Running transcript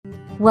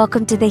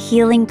Welcome to the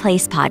Healing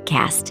Place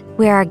podcast,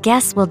 where our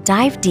guests will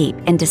dive deep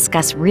and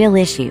discuss real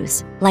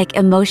issues like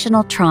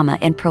emotional trauma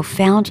and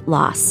profound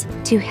loss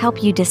to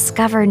help you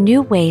discover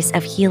new ways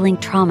of healing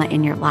trauma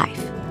in your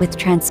life with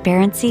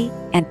transparency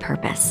and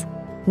purpose.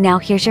 Now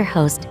here's your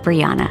host,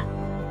 Brianna.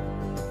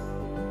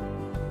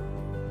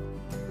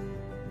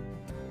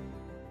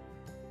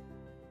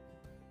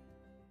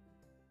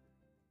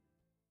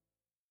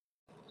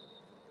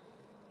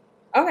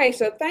 Okay,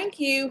 so thank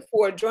you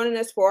for joining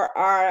us for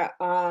our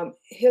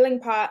Healing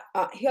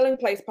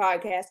Place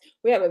podcast.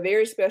 We have a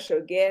very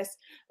special guest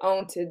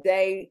on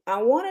today.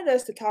 I wanted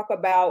us to talk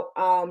about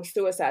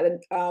suicide.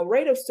 The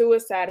rate of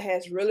suicide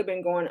has really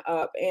been going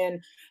up,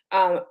 and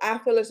I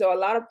feel as though a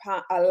lot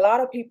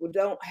of people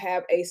don't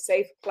have a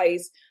safe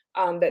place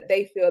that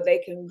they feel they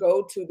can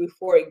go to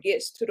before it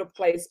gets to the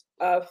place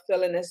of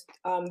feeling as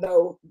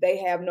though they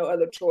have no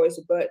other choice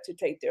but to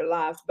take their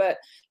lives. But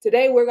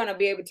today we're going to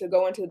be able to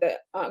go into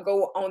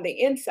go on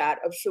the inside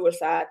of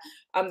suicide,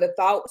 the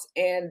thoughts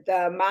and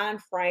the mind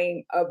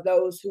frame of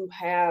those who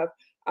have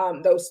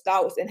those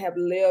thoughts and have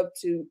lived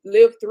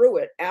through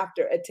it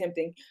after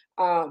attempting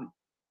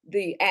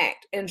the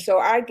act. And so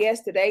our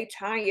guest today,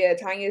 Tanya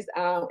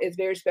is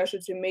very special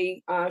to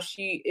me.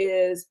 She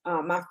is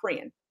my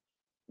friend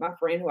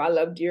who I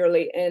love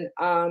dearly. And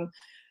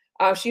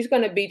she's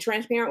going to be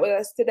transparent with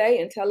us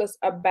today and tell us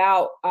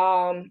about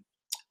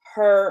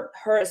her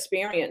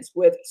experience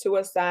with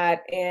suicide.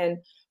 And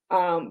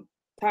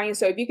Tanya,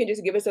 so if you can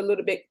just give us a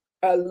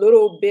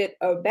little bit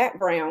of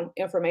background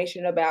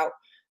information about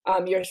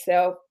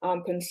yourself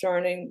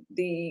concerning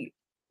the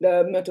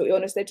mental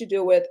illness that you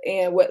deal with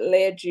and what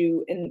led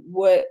you and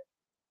what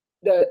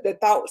the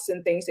thoughts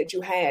and things that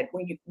you had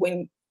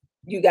when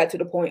you got to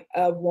the point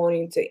of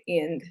wanting to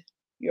end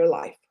your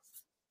life.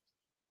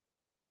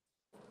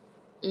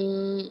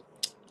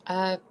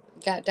 I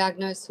got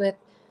diagnosed with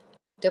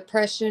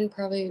depression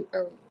probably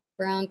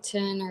around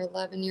 10 or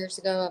 11 years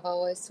ago. I've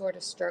always sort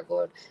of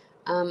struggled.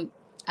 I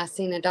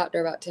seen a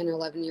doctor about 10 or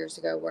 11 years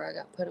ago where I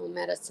got put on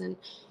medicine,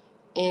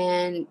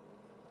 and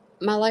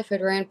my life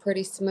had ran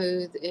pretty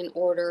smooth in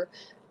order.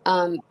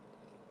 I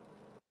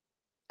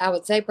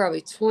would say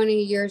probably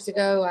 20 years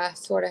ago, I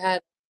sort of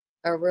had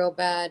I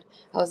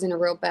was in a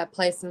real bad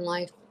place in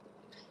life,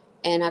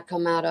 and I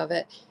come out of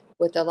it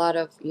with a lot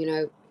of,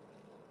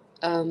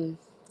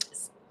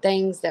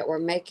 things that were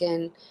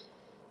making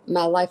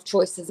my life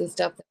choices and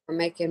stuff that were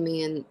making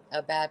me in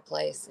a bad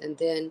place. And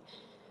then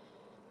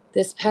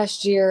this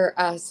past year,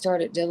 I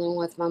started dealing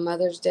with my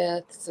mother's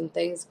death, some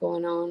things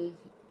going on,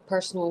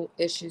 personal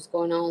issues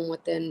going on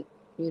within,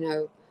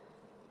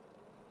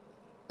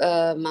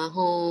 my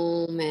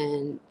home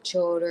and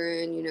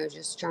children,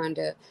 just trying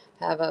to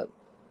have a,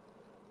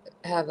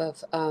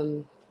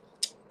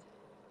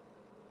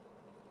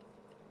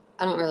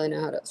 I don't really know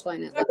how to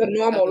explain it. Like a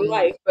normal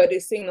life, but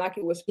it seemed like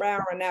it was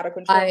spiraling out of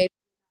control.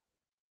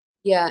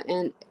 Yeah,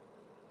 and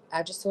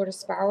I just sort of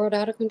spiraled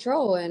out of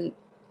control, and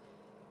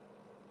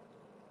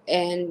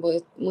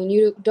when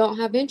you don't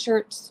have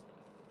insurance,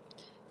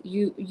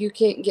 you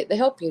can't get the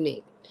help you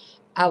need.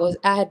 I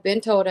had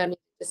been told I needed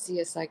to see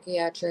a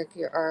psychiatric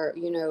or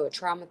a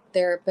trauma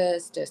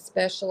therapist, a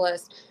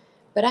specialist,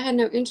 but I had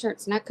no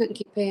insurance and I couldn't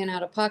keep paying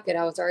out of pocket.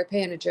 I was already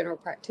paying a general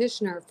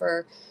practitioner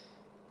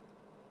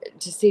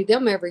to see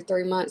them every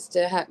 3 months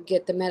to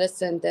get the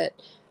medicine that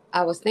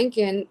I was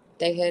thinking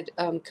they had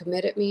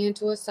committed me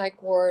into a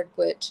psych ward,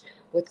 which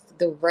with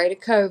the rate of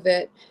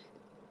COVID,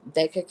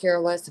 they could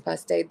care less if I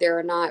stayed there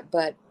or not,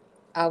 but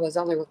I was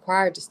only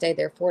required to stay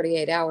there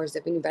 48 hours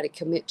if anybody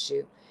commits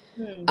you.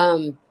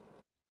 But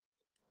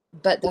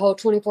the whole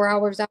 24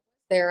 hours I was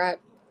there,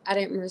 I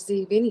didn't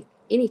receive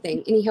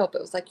anything, any help.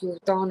 It was like you were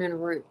thrown in a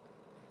room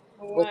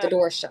with the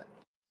door shut.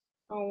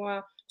 Oh,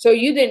 wow. So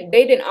they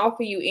didn't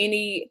offer you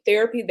any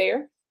therapy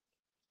there?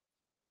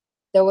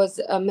 There was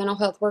a mental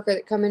health worker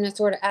that come in and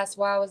sort of asked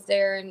why I was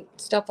there and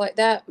stuff like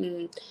that.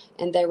 And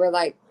they were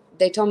like,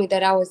 they told me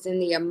that I was in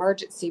the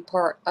emergency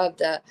part of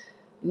the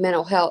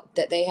mental health,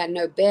 that they had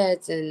no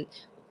beds. And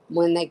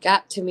when they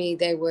got to me,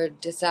 they would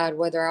decide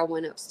whether I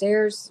went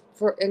upstairs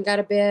and got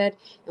a bed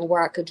and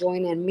where I could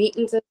join in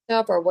meetings and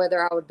stuff, or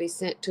whether I would be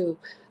sent to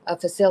a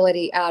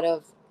facility out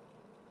of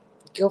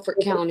Guilford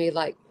County,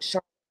 like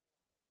Charlotte.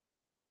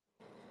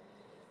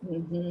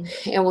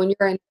 And when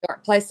you're in a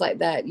dark place like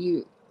that,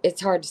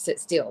 it's hard to sit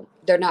still.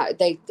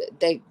 They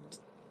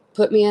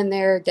put me in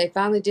there. They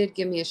finally did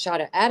give me a shot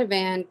of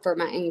Ativan for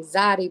my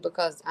anxiety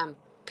because I'm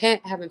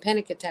having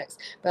panic attacks.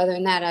 But other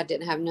than that, I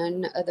didn't have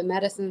none of the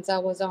medicines I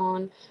was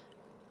on.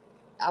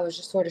 I was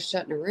just sort of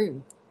shut in a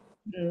room.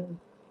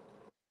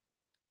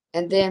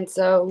 And then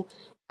so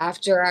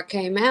after I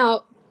came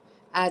out,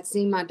 I'd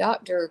seen my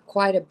doctor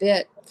quite a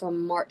bit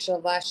from March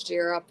of last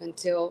year up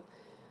until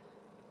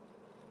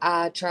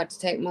I tried to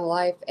take my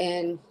life,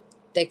 and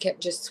they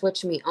kept just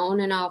switching me on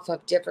and off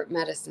of different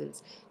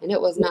medicines. And it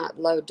was not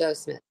low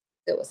dose medicine.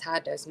 It was high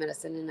dose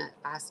medicine. And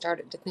I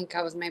started to think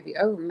I was maybe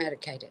over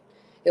medicated.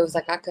 It was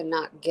like I could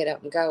not get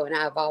up and go. And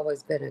I've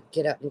always been a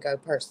get up and go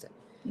person.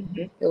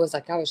 It was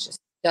like I was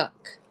just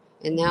stuck.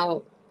 And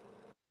now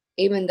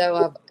even though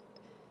I've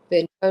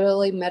been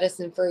totally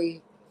medicine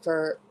free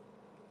for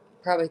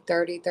probably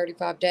 30,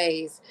 35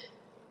 days,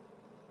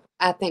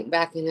 I think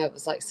back and it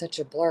was like such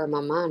a blur.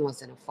 My mind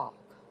was in a fog.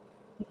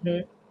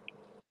 Mhm.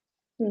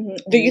 Mhm.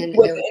 Do And you then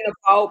was there was, it in a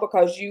fog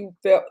because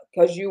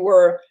you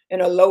were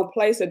in a low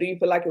place, or do you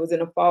feel like it was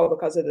in a fog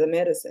because of the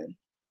medicine?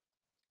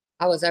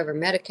 I was over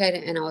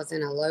medicated and I was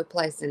in a low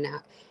place, and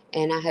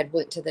I had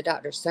went to the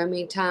doctor so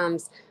many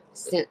times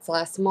since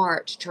last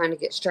March trying to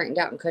get straightened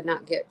out and could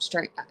not get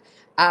straight.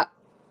 I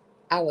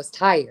I was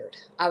tired.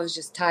 I was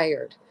just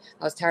tired.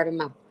 I was tired of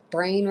my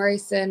brain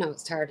racing. I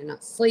was tired of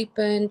not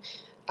sleeping.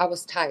 I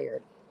was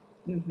tired.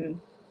 Mhm.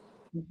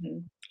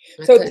 Mhm.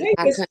 I So couldn't take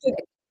I us couldn't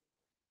to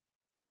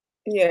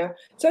Yeah.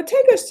 So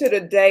take us to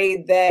the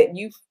day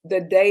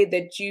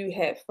that you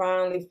had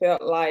finally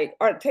felt like,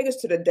 or take us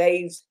to the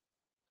days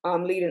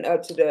leading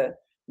up to the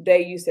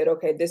day you said,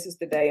 okay, this is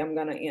the day I'm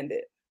gonna end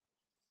it.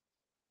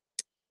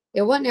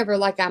 It wasn't ever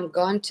like I'm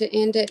going to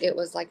end it. It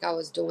was like I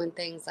was doing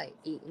things like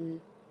eating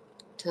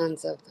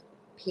tons of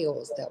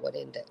pills that would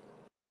end it.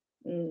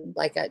 Mm.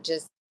 Like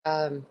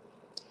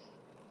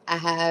I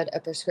had a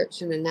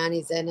prescription of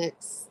 90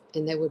 Xanax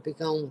and they would be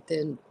gone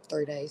within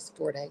 3 days,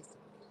 4 days.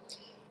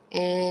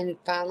 And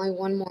finally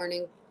one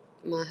morning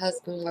my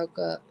husband woke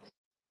up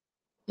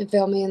and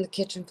found me in the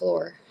kitchen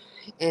floor.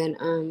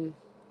 And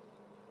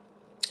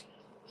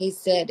he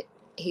said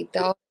he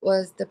thought it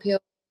was the pill.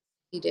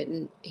 He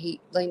didn't. He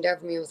leaned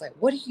over me and was like,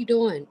 "What are you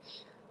doing?"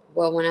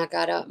 Well, when I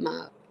got up,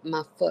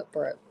 my foot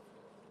broke.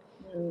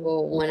 Mm.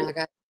 Well, when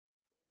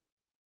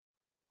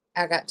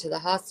I got to the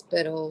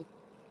hospital,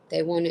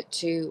 they wanted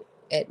to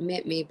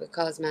admit me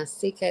because my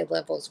CK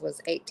levels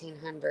was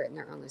 1800 and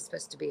they're only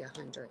supposed to be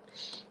 100.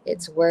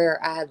 It's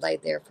where I had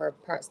laid there for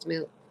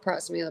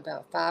approximately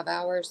about 5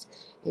 hours,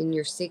 and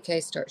your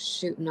CK starts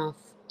shooting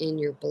off in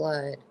your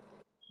blood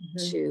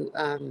Mhm.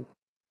 to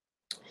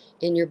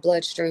in your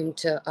bloodstream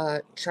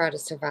to try to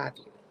survive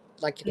you.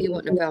 Like if he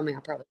wouldn't have Mhm. found me,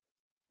 I'd probably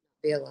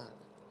be alive.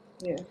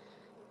 Yeah.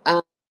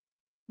 Um,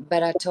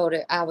 but I told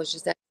it I was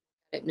just I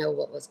didn't know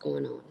what was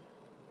going on.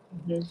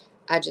 Mhm.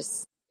 I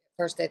just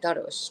first they thought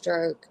it was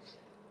stroke.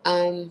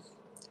 Um,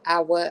 I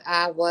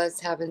was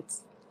having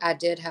I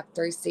did have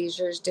 3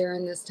 seizures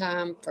during this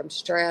time from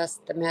stress,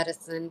 the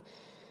medicine,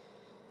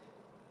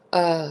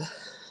 uh,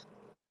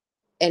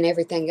 and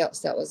everything else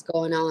that was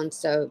going on.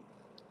 So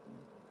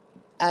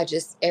I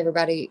just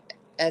everybody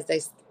as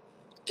they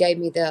gave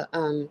me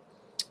the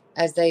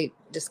as they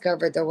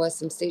discovered there was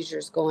some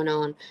seizures going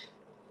on,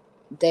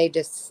 they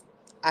just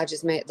I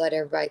just made let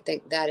everybody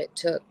think that it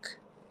took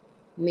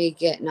me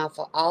getting off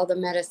of all the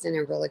medicine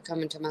and really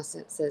coming to my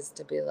senses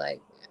to be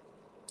like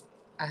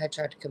I had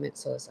tried to commit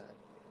suicide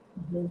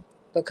Mhm.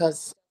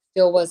 because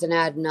still wasn't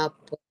adding up.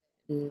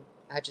 And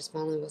I just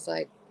finally was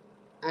like,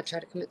 I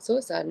tried to commit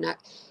suicide. And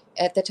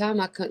at the time,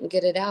 I couldn't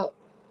get it out.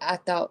 I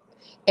thought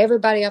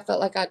everybody I felt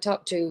like I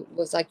talked to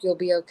was like, you'll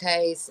be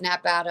okay.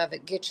 Snap out of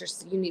it.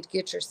 You need to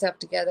get yourself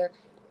together.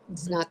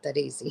 It's Mhm. not that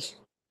easy.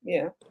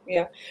 Yeah,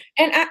 yeah.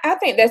 And I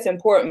think that's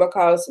important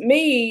because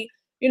me,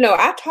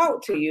 I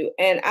talked to you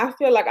and I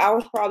feel like I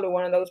was probably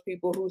one of those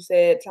people who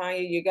said,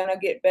 Tanya, you're gonna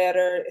get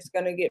better, it's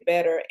gonna get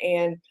better.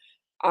 And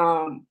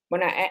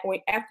when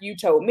after you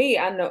told me,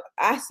 I know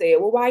I said,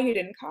 well, why you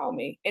didn't call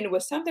me? And it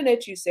was something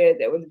that you said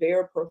that was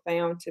very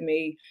profound to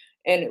me.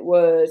 And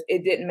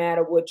it didn't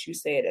matter what you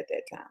said at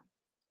that time.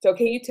 So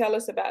can you tell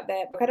us about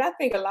that? Because I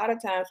think a lot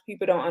of times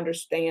people don't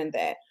understand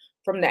that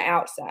from the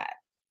outside,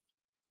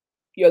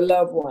 your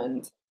loved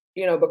ones,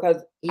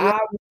 because Yeah.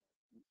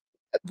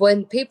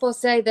 When people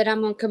say that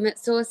I'm going to commit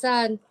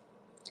suicide,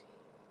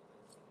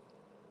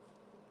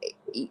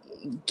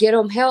 get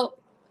them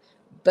help.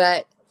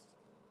 But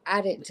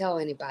I didn't tell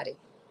anybody.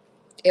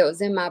 It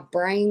was in my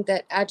brain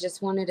that I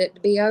just wanted it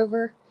to be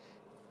over.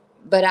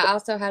 But I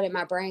also had in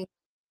my brain,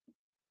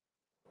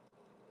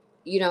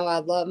 I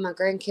love my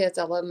grandkids,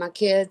 I love my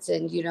kids,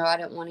 and I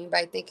didn't want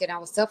anybody thinking I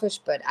was selfish.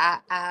 But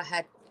I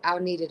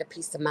needed a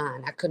peace of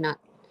mind. I could not.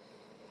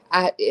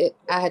 I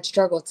had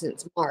struggled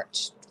since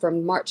March,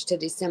 from March to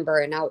December,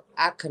 and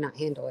I could not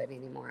handle it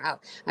anymore.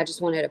 I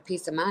just wanted a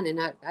peace of mind, and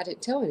I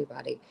didn't tell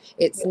anybody.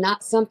 It's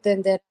not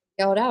something that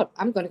I yelled out.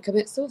 I'm going to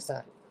commit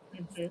suicide.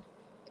 Mhm.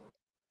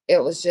 It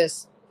was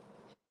just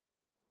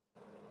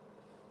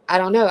I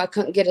don't know. I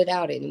couldn't get it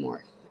out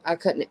anymore. I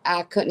couldn't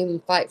even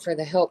fight for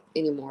the help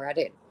anymore. I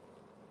didn't.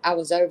 I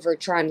was over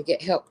trying to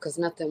get help because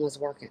nothing was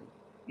working.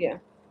 Yeah,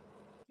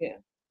 yeah,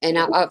 And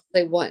yeah. I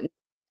obviously wasn't.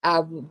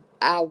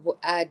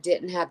 I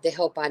didn't have the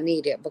help I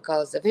needed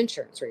because of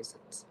insurance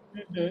reasons.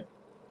 Mhm,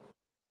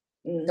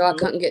 So I mhm.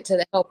 couldn't get to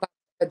the help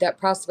that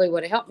possibly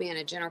would have helped me. And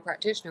a general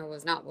practitioner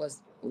was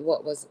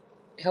what was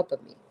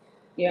helping me.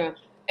 Yeah,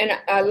 and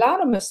a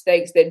lot of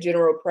mistakes that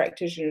general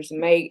practitioners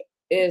make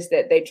is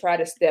that they try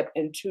to step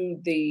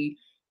into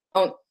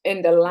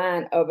in the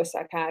line of a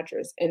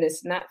psychiatrist, and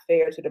it's not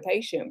fair to the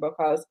patient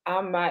because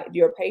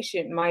your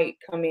patient might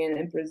come in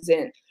and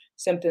present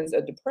symptoms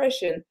of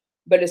depression,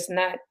 but it's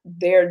not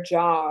their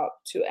job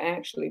to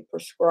actually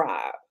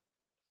prescribe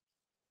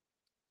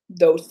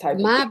those type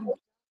of My things.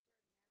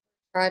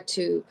 tried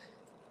to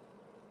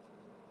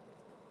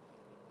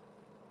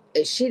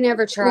she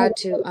never tried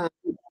to.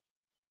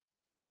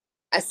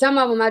 Some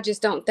of them, I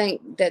just don't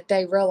think that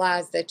they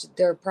realize that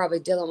they're probably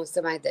dealing with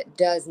somebody that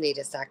does need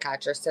a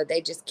psychiatrist. So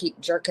they just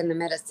keep jerking the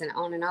medicine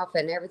on and off.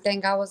 And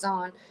everything I was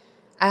on,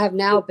 I have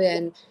now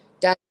been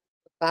diagnosed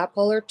with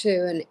bipolar 2,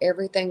 and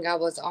everything I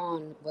was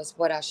on was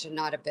what I should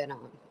not have been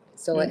on.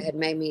 So it had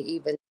made me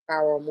even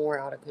spiral more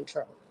out of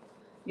control.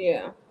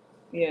 Yeah,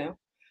 yeah.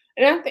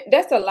 And I think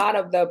that's a lot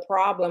of the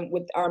problem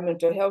with our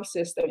mental health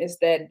system is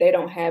that they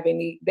don't have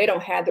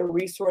the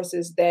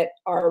resources that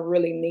are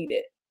really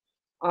needed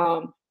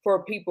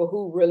for people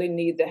who really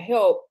need the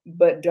help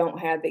but don't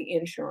have the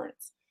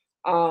insurance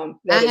that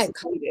I is had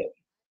needed.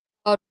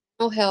 called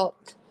mental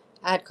health.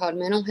 I had called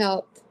mental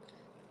health.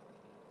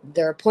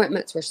 Their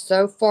appointments were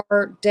so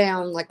far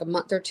down, like a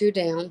month or two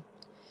down.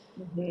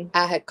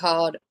 I had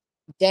called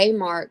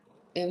Daymark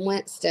in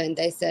Winston.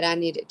 They said I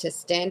needed to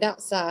stand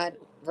outside.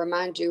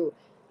 Remind you,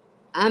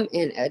 I'm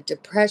in a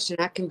depression.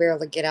 I can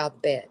barely get out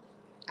of bed.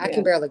 I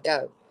can barely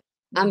go.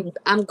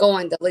 I'm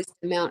going the least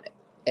amount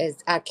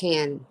as I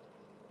can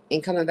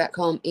and coming back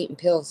home, eating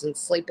pills and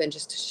sleeping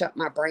just to shut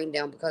my brain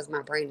down because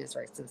my brain is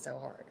racing so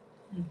hard.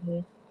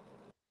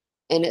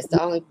 And it's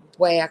the only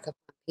way I could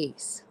find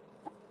peace.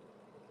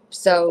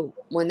 So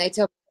when they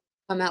tell me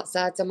to come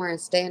outside somewhere and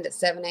stand at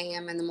 7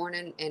 a.m. in the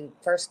morning and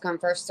first come,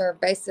 first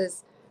serve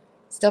basis,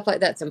 stuff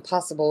like that's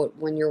impossible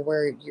when you're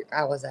where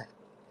I was at.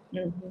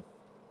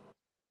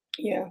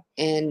 Yeah.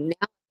 And now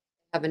I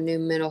have a new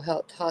mental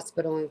health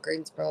hospital in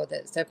Greensboro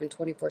that's open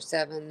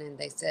 24/7, and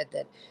they said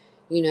that,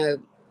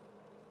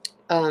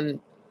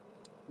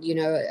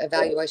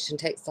 evaluation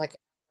takes like,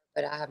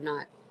 but I have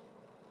not.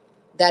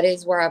 That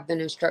is where I've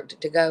been instructed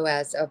to go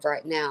as of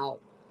right now,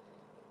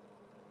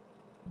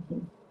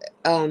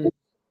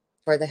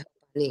 for the help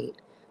I need.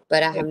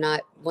 But I have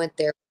not went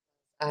there.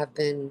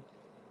 I'm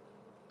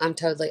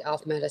totally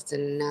off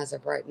medicine, and as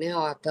of right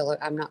now, I feel like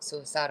I'm not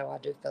suicidal. I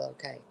do feel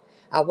okay.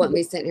 I wouldn't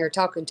be sitting here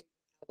talking to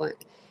you.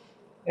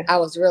 I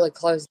was really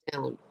closed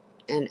down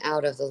and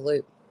out of the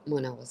loop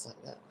when I was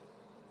like that.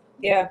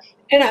 Yeah,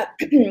 and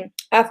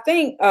I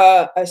think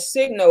a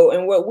signal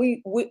and what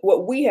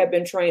we have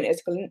been trained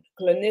as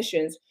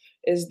clinicians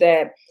is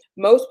that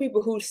most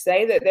people who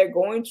say that they're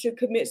going to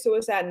commit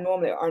suicide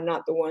normally are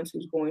not the ones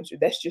who's going to.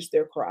 That's just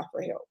their cry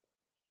for help.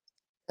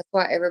 That's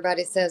why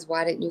everybody says,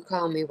 "Why didn't you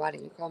call me? Why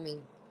didn't you call me?"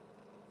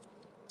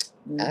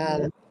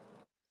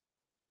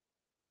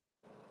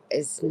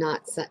 It's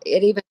not.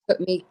 It even took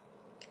me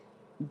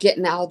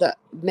getting all the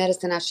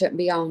medicine I shouldn't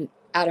be on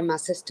out of my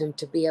system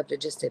to be able to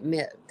just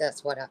admit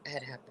that's what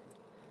had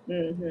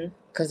happened.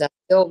 Because I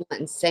still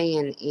wasn't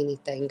saying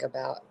anything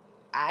about.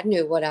 I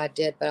knew what I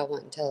did, but I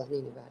wasn't telling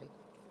anybody.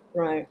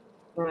 Right,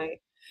 right.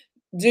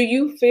 Do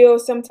you feel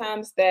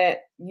sometimes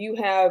that you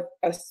have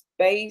a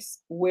space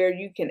where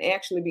you can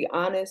actually be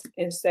honest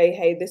and say,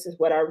 "Hey, this is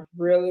what I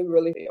really,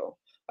 really feel,"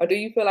 or do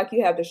you feel like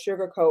you have to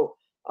sugarcoat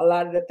a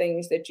lot of the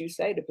things that you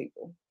say to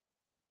people?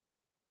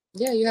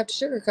 Yeah, you have to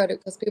sugarcoat it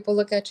because people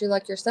look at you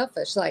like you're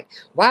selfish. Like,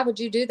 why would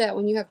you do that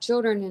when you have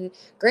children and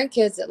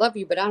grandkids that love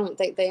you? But I don't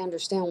think they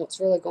understand what's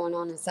really going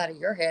on inside of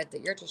your head,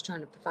 that you're just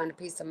trying to find a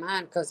peace of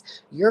mind because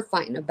you're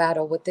fighting a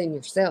battle within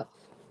yourself.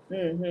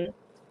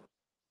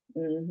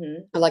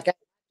 Like,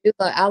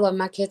 I love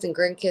my kids and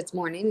grandkids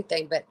more than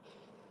anything, but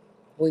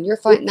when you're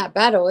fighting that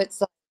battle,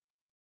 it's like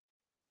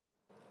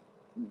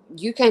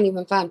you can't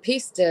even find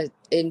peace to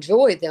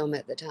enjoy them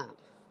at the time.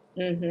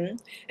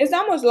 It's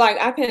almost like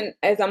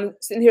as I'm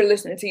sitting here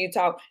listening to you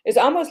talk, it's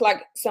almost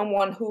like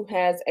someone who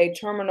has a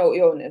terminal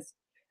illness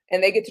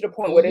and they get to the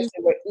point where they say,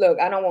 "Look,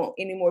 I don't want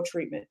any more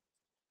treatment.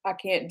 I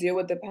can't deal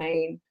with the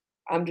pain.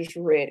 I'm just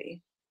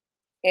ready."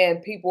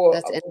 And people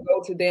That's it. will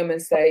go to them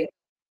and say,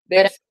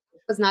 But I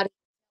was not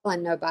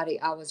telling nobody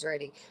I was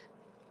ready.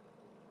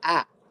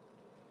 I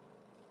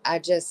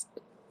just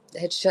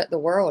had shut the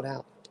world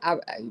out.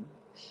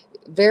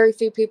 Very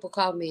few people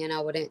called me and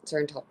I would answer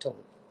and talk to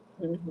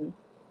them.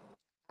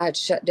 I'd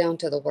shut down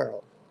to the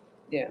world.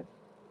 Yeah.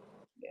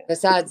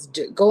 Besides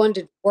going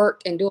to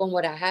work and doing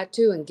what I had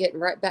to and getting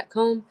right back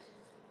home,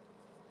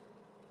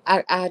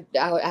 I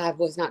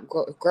was not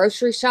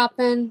grocery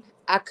shopping.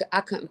 I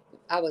couldn't.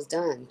 I was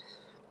done.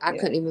 I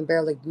couldn't even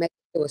barely make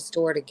it to a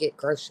store to get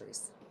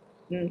groceries.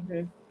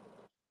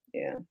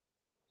 Yeah.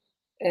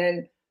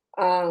 And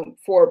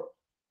for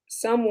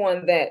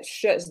someone that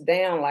shuts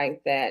down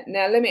like that,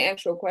 now let me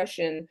ask you a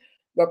question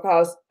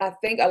because I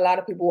think a lot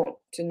of people want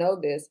to know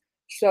this.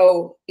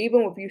 So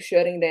even with you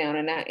shutting down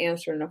and not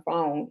answering the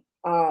phone,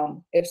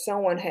 if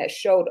someone had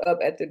showed up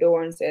at the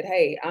door and said,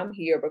 "Hey, I'm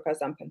here because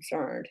I'm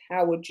concerned,"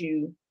 how would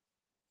you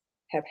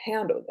have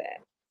handled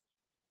that?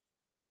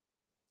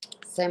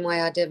 Same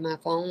way I did my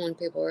phone when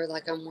people were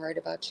like, "I'm worried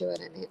about you," I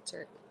didn't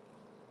answer it.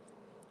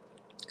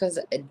 Because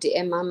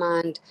in my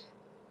mind,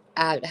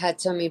 I had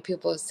so many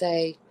people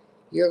say,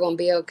 "You're going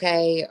to be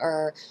okay,"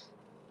 or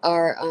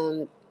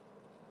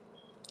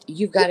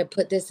 "You've got to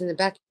put this in the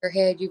back of your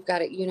head. You've got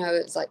to,"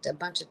 it's like a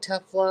bunch of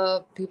tough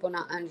love, people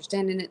not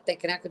understanding it,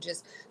 thinking I could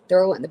just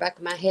throw it in the back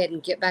of my head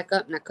and get back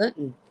up, and I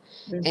couldn't.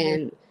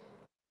 And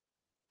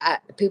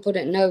people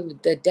didn't know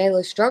the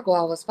daily struggle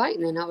I was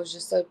fighting, and I was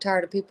just so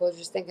tired of people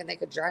just thinking they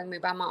could drag me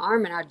by my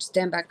arm and I'd just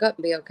stand back up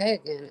and be okay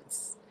again.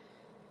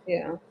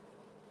 Yeah.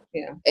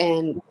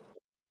 And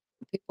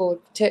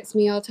people text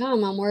me all the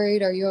time, I'm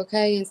worried, are you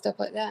okay, and stuff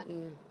like that.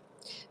 And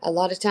a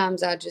lot of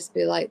times I'd just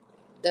be like,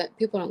 that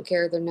people don't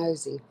care, they're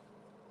nosy.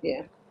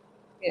 Yeah.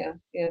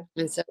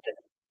 And so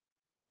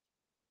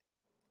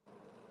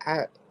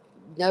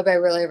nobody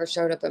really ever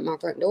showed up at my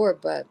front door,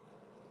 but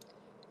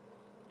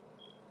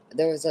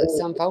there was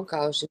some phone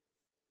calls.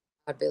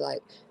 I'd be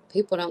like,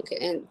 people don't care.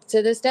 And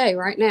to this day,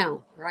 right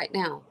now,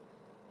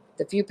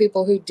 the few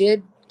people who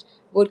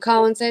would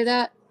call and say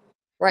that,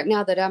 right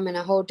now that I'm in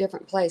a whole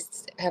different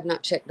place, have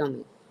not checked on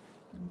me.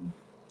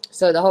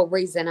 So the whole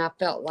reason I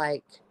felt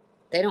like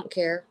they don't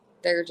care,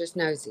 they're just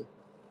nosy.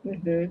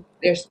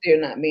 They're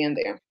still not being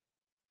there.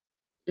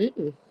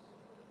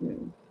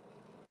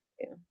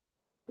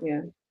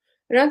 Yeah.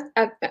 And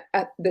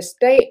the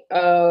state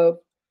of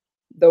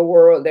the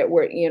world that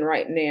we're in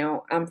right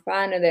now, I'm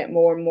finding that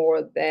more and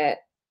more that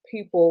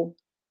people,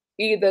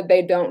 either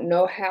they don't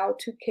know how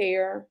to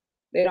care,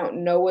 they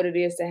don't know what it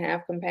is to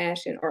have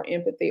compassion or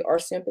empathy or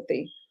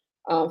sympathy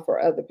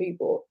for other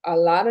people. A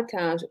lot of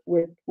times,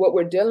 what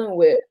we're dealing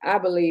with, I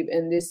believe,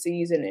 in this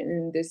season and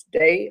in this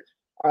day,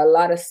 are a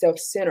lot of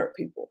self-centered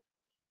people,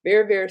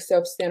 very, very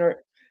self-centered,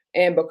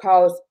 and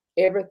because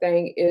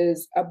everything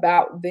is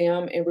about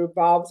them and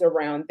revolves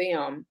around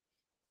them,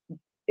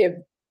 if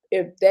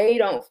they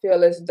don't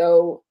feel as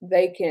though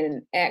they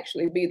can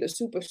actually be the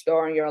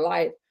superstar in your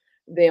life,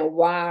 then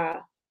why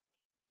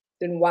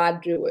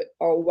do it?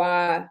 Or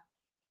why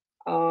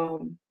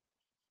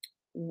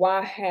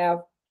have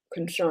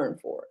concern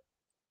for it?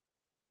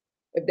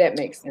 If that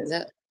makes sense.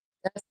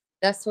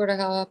 That's sort of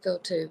how I feel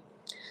too.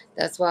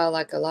 That's why,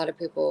 like, a lot of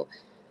people,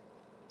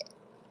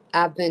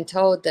 I've been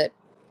told that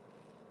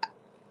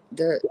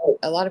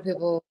a lot of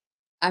people,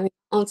 I mean,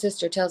 my own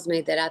sister tells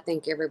me that I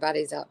think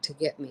everybody's out to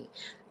get me.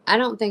 I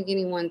don't think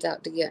anyone's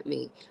out to get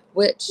me,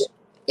 which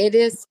it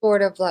is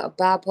sort of like a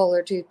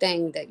bipolar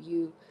thing that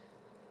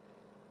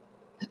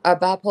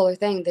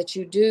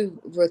you do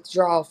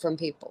withdraw from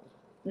people.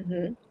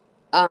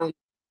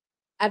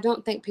 I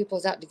don't think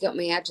people's out to get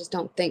me. I just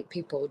don't think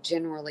people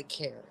generally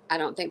care. I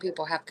don't think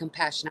people have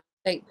compassion. I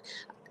think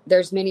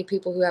there's many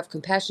people who have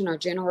compassion or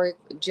generally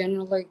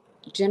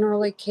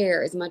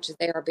care as much as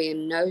they are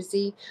being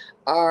nosy,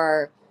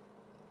 or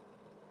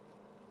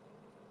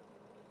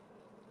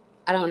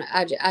I don't know.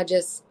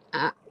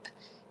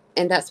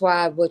 And that's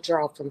why I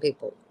withdraw from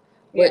people.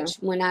 Yeah. Which,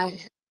 when I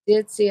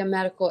did see a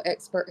medical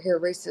expert here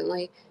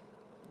recently,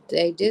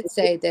 they did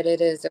say that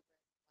it is a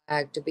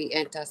flag to be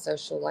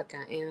antisocial like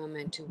I am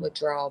and to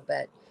withdraw.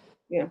 But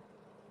yeah,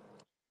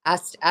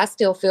 I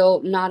still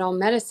feel, not on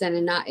medicine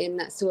and not in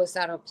that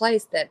suicidal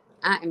place, that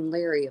I am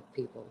leery of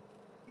people.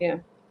 Yeah.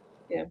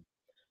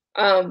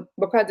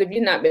 Because if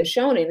you've not been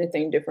shown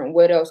anything different,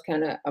 what else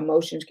kind of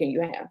emotions can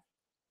you have?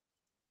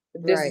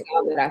 This is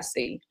all that I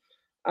see.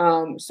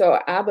 So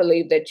I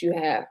believe that you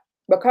have,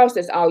 because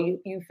that's all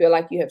you feel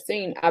like you have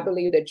seen, I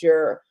believe that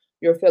your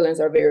feelings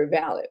are very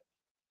valid.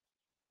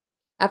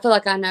 I feel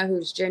like I know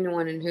who's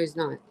genuine and who's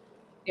not.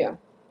 Yeah.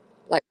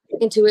 Like,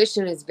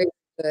 intuition is very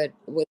good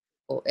with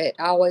people. It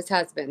always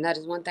has been. That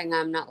is one thing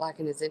I'm not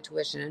lacking, is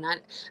intuition. And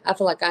I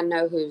feel like I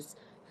know who's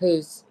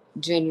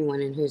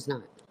genuine and who's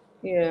not.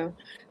 Yeah.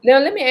 Now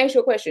let me ask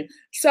you a question.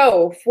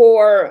 So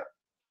for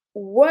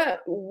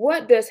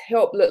what does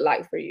help look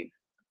like for you?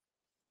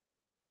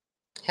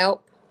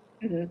 Help?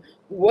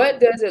 What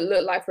does it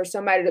look like for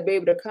somebody to be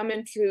able to come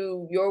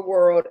into your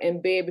world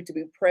and be able to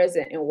be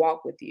present and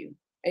walk with you,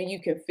 and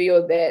you can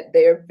feel that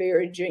they're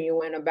very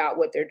genuine about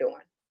what they're doing?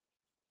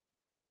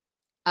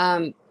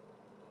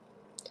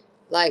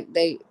 Like,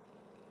 they're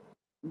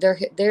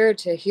there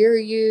to hear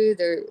you.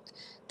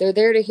 They're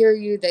there to hear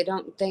you. They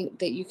don't think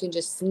that you can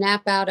just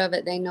snap out of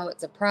it. They know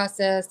it's a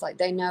process. Like,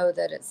 they know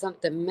that it's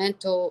something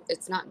mental.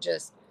 It's not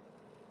just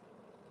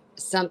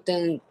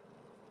something,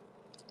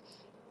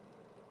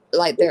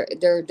 like, they're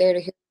there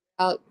to hear you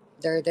out.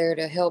 They're there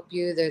to help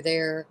you. They're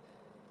there.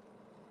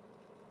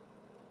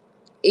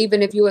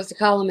 Even if you was to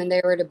call them and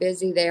they were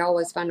busy, they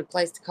always find a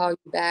place to call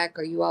you back,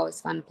 or you always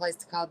find a place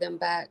to call them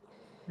back.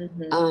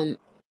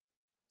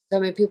 So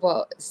many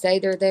people say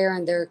they're there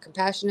and they're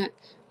compassionate.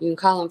 You can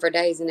call them for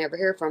days and never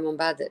hear from them.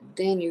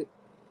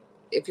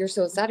 If you're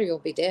suicidal, you'll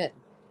be dead.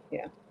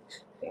 Yeah.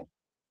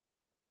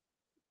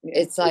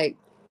 It's like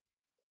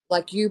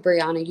you,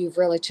 Brianna, you've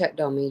really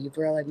checked on me. You've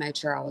really made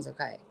sure I was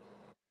okay.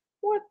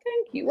 Well,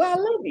 thank you. Well,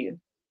 I love you.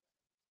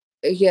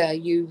 Yeah,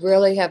 you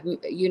really have,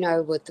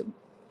 with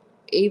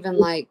even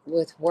like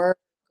with work,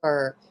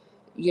 or,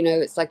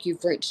 it's like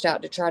you've reached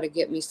out to try to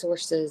get me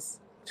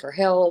sources for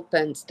help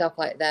and stuff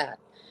like that.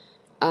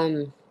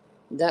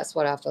 That's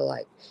what I feel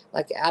like.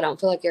 Like, I don't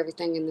feel like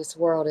everything in this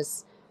world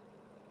is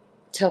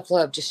tough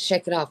love. Just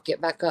shake it off,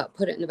 get back up,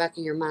 put it in the back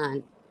of your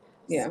mind.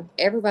 Yeah.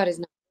 Everybody's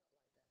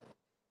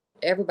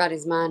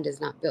mind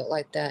is not built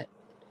like that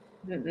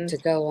to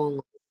go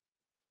on.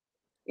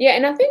 Yeah,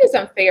 and I think it's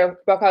unfair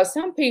because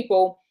some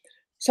people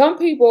Some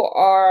people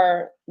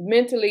are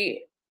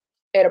mentally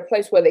at a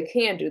place where they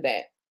can do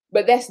that,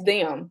 but that's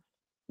them.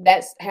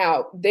 That's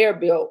how they're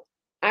built.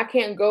 I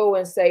can't go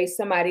and say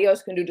somebody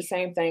else can do the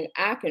same thing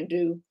I can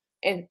do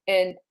and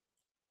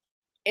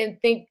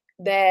think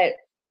that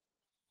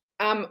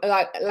I'm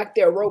like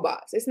they're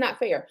robots. It's not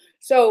fair.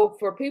 So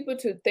for people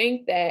to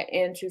think that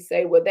and to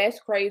say, well, that's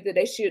crazy,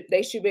 they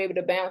should be able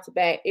to bounce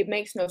back, it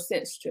makes no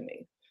sense to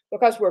me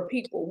because we're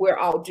people. We're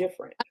all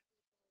different.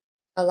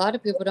 A lot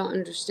of people don't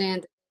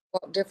understand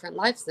what different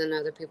lives than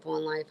other people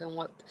in life, and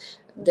what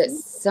that Mhm.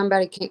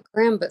 somebody can't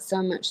cram but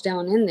so much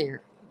down in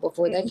there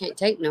before they Mhm. can't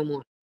take no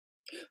more.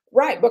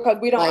 Right, because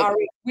Like,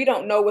 we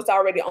don't know what's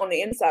already on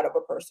the inside of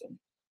a person.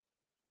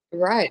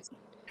 right.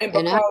 And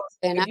And I because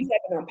and I if you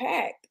haven't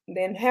unpacked,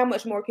 then how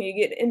much more can you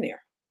get in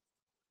there?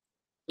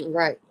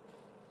 right.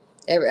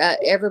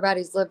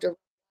 Everybody's lived a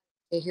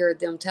to hear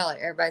them tell it.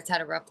 Everybody's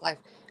had a rough life.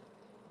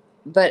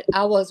 But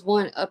I was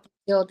one up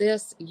until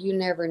this, you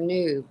never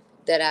knew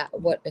that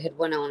what had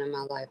went on in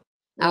my life.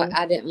 Mhm.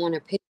 I didn't want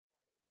to pick.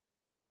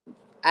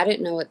 I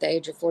didn't know at the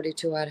age of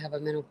 42 I'd have a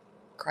mental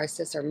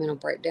crisis or mental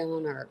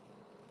breakdown or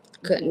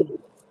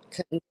Mhm.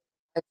 couldn't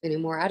life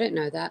anymore. I didn't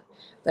know that,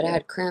 but I Yeah.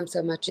 had crammed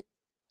so much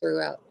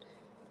throughout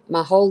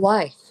my whole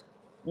life,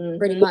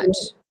 pretty Mhm. much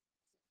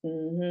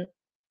Mhm.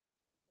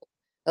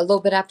 a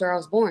little bit after I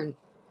was born.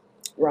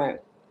 Right.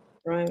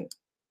 Right.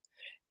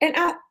 And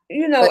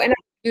But and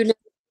you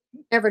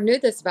never knew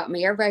this about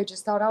me. Everybody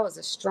just thought I was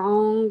a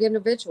strong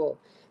individual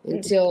mhm.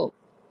 until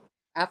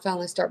I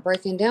finally start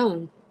breaking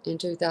down in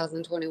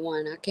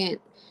 2021. I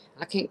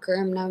can't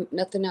cram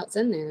nothing else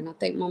in there. And I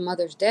think my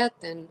mother's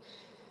death and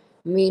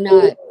me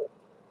not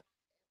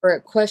or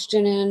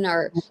questioning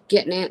or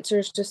getting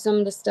answers to some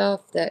of the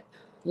stuff that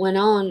went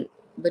on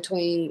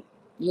between,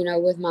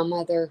 with my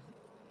mother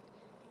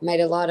made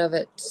a lot of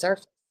it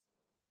surface.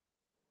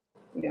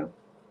 Yeah.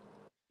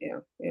 Yeah.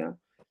 Yeah.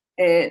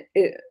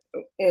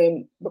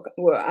 And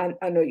well,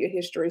 I know your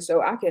history,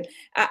 so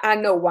I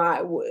know why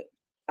I would.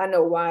 I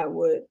know why I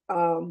would.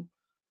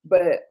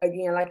 But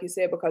again, like you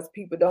said, because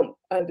people don't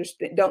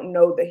understand, don't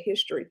know the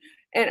history.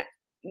 And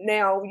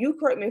now you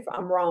correct me if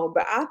I'm wrong,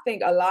 but I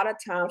think a lot of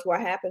times what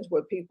happens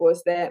with people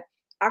is that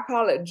I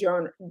call it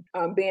journey,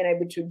 being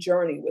able to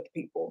journey with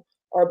people,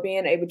 or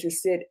being able to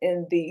sit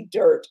in the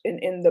dirt and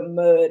in the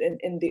mud and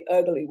in the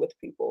ugly with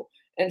people.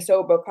 And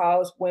so,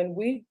 because when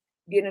we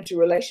get into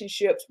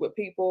relationships with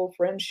people,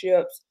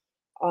 friendships,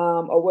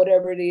 or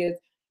whatever it is,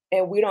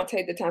 and we don't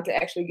take the time to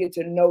actually get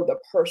to know the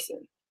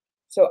person.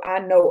 So I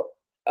know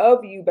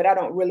of you, but I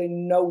don't really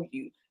know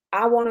you.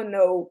 I want to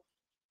know.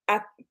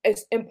 I,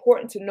 it's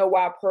important to know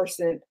why a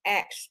person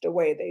acts the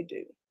way they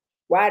do,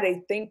 why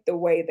they think the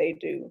way they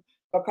do,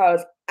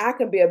 because I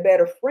can be a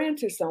better friend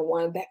to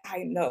someone that I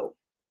know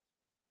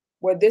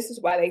where this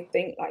is why they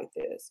think like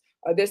this,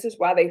 or this is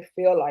why they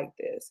feel like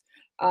this.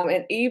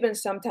 And even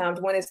sometimes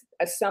when it's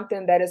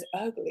something that is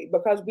ugly,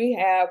 because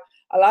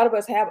a lot of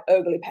us have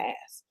ugly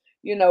past,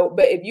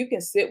 but if you can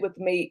sit with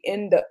me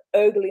in the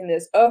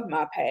ugliness of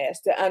my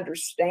past to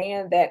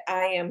understand that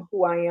I am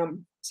who I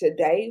am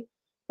today,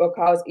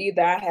 because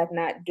either I have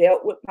not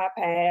dealt with my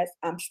past,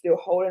 I'm still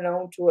holding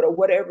on to it, or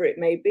whatever it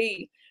may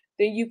be,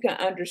 then you can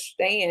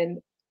understand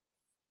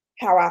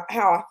how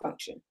I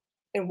function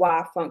and why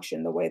I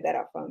function the way that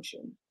I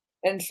function.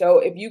 And so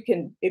if you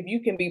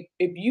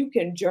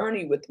can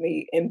journey with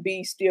me and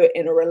be still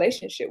in a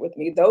relationship with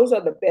me, those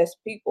are the best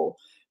people.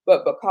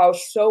 But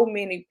because so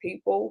many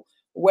people,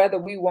 whether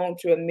we want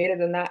to admit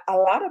it or not, a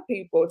lot of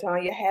people,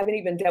 Tanya, haven't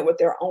even dealt with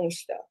their own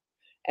stuff.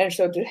 And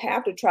so to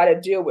have to try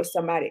to deal with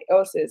somebody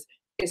else's,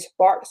 it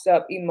sparks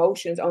up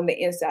emotions on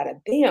the inside of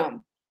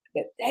them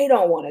that they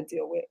don't want to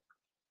deal with.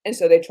 And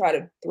so they try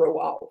to throw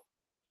off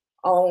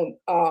on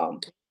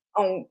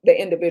on the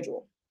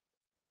individual.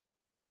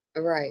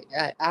 Right.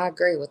 I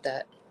agree with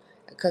that.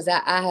 Because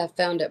I have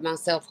found it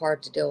myself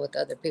hard to deal with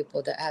other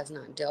people that has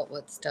not dealt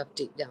with stuff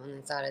deep down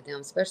inside of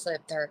them, especially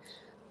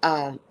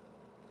uh,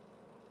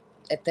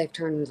 if they've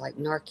turned like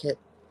narcissists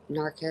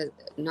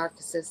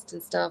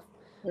and stuff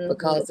Mhm.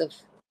 because of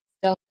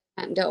stuff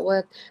they haven't dealt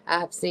with. I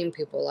have seen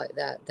people like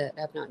that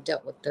have not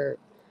dealt with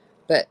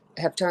but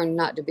have turned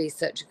not to be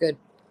such good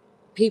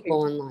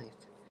people in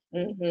life.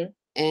 Mhm.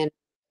 And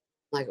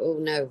like, oh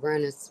no,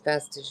 run as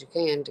fast as you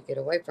can to get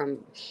away from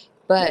 'em. Yeah.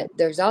 But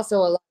there's also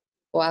a lot of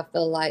people I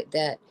feel like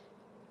that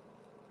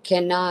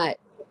cannot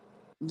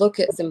look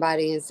at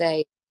somebody and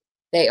say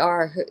they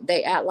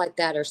act like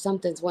that or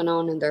something's went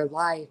on in their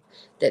life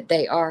that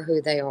they are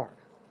who they are.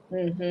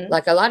 Mhm.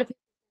 Like a lot of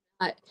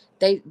people,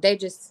 they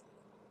just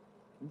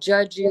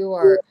judge you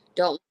or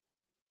don't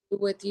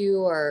agree with you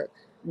or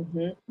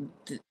Mhm.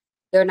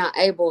 they're not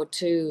able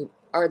to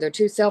or they're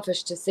too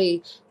selfish to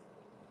see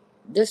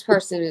this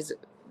person is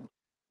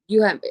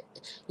you have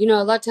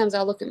a lot of times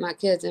I look at my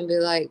kids and be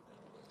like,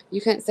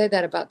 you can't say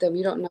that about them.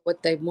 You don't know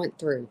what they went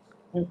through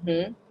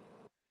Mhm.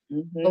 or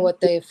Mhm. what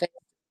they have faced.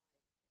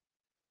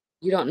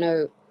 You don't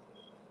know,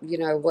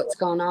 what's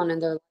going on in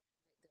their life,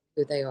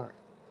 who they are.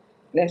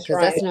 That's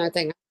Because right. that's another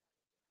thing.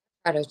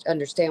 I try to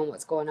understand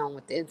what's going on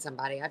within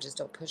somebody. I just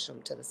don't push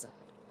them to the side.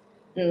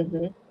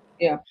 Mhm.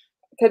 Yeah,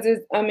 because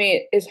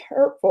it's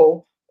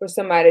hurtful for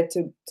somebody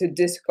to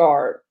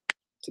discard.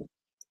 To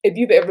If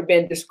you've ever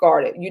been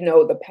discarded, you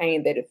know the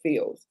pain that it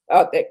feels,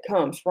 that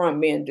comes from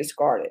being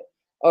discarded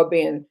or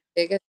being.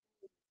 Biggest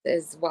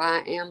is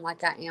why I am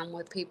like I am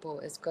with people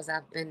is because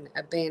I've been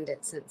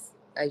abandoned since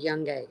a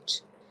young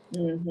age.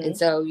 And Mhm.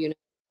 so,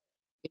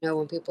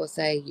 when people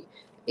say,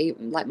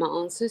 like my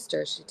own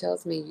sister, she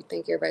tells me, you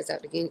think everybody's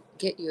out to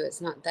get you.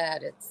 It's not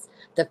that. It's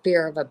the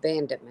fear of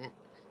abandonment,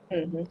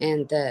 Mhm.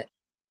 and that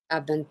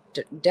I've been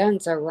done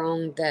so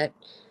wrong that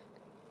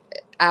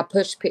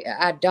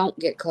I don't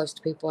get close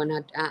to people,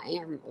 and I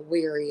am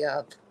weary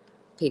of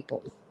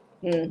people.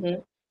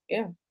 Mhm.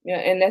 Yeah. Yeah,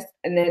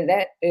 and then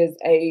that is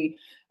a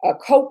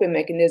coping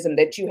mechanism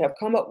that you have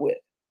come up with.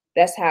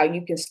 That's how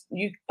you can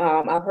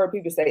I've heard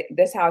people say,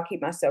 "That's how I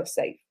keep myself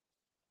safe."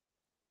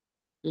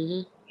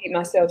 Hmm. Keep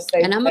myself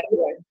safe And I'm a that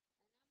way.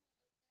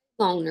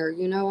 loner,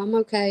 I'm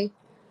okay.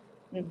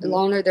 Mhm.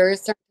 Loner, there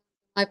is certain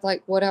life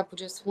like what I've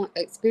just want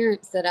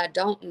experience that I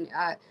don't,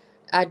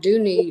 I do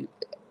need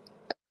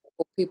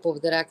people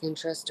that I can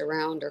trust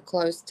around or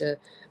close to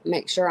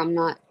make sure I'm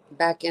not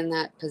back in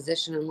that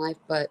position in life.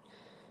 But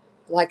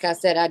like I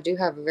said, I do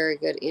have a very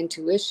good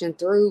intuition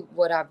through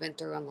what I've been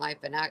through in life,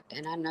 and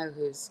I know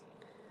who's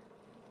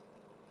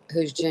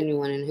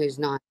genuine and who's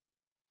not.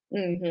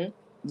 Mhm.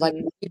 Like,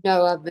 Mhm.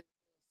 I've been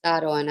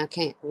suicidal and I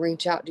can't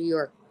reach out to you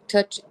or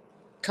touch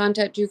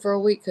contact you for a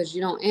week because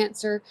you don't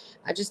answer.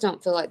 I just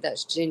don't feel like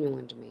that's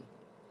genuine to me.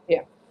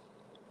 Yeah.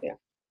 Yeah.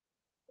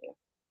 Yeah.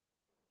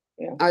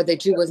 Yeah. Or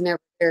that you was never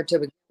there to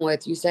begin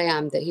with. You say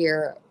I'm the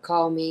here,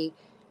 call me,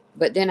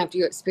 but then after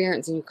you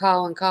experience and you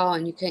call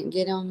and you can't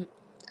get them,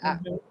 I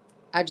Mhm.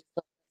 I just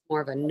feel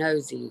more of a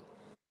nosy.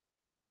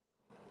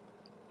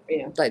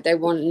 Yeah. Like they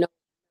want to know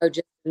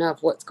just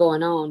enough what's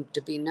going on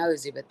to be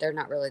nosy, but they're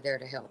not really there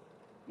to help.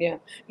 Yeah.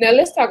 Now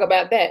let's talk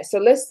about that. So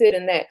let's sit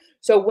in that.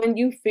 So when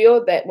you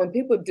feel that, when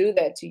people do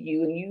that to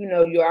you, and you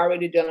know you're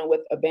already dealing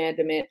with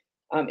abandonment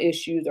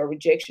issues or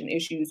rejection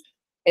issues,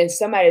 and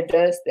somebody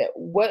does that,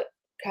 what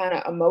kind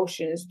of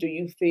emotions do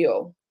you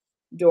feel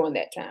during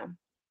that time?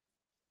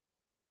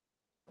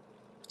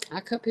 I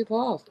cut people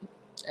off.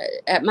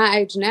 At my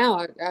age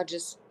now, I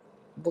just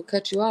will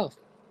cut you off.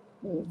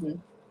 Hmm.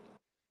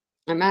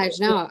 At my age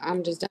now,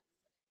 I'm just done.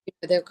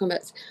 They'll come back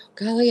and say,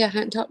 golly, I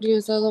hadn't talked to you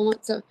in so long.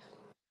 So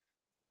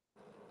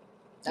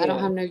I don't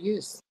Yeah. have no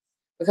use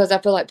because I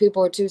feel like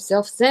people are too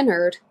self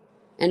centered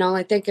and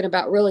only thinking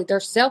about really their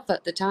self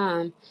at the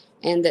time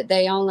and that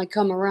they only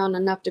come around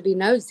enough to be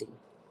nosy.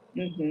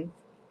 Hmm.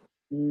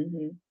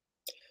 Hmm.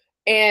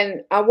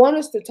 And I want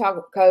us to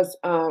talk because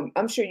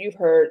I'm sure you've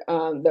heard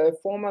the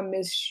former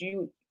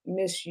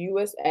Miss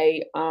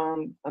USA.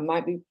 I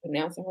might be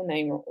pronouncing her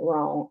name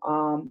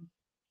wrong.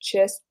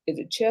 Is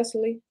it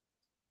Chesley?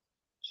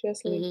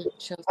 Chesley.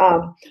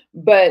 Sure.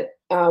 But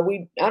I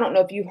don't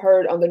know if you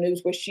heard on the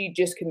news where she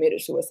just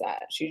committed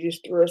suicide. She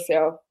just threw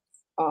herself,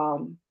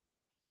 um,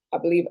 I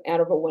believe,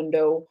 out of a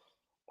window,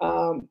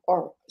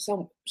 or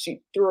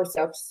she threw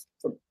herself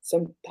from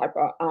some type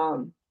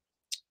of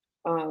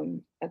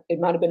it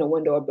might have been a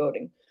window or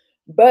building,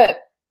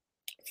 but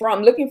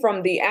from looking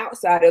from the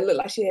outside, it looked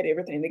like she had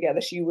everything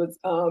together. She was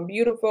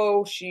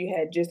beautiful. She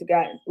had just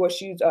gotten well.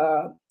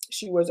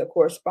 She was a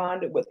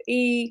correspondent with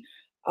E.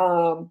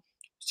 Um,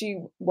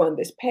 she won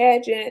this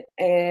pageant,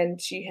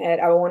 and she had,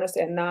 I want to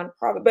say, a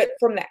nonprofit. But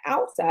from the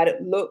outside,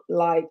 it looked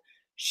like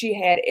she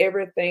had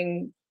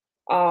everything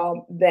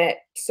that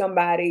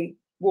somebody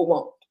would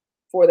want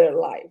for their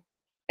life.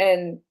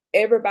 And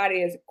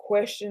everybody is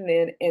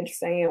questioning and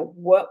saying,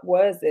 what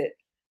was it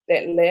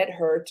that led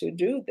her to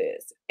do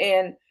this?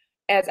 And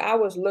as I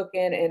was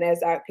looking and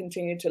as I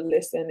continued to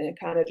listen and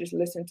kind of just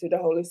listen to the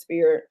Holy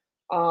Spirit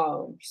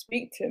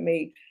speak to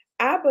me,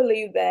 I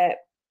believe that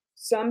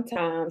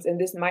sometimes, and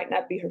this might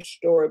not be her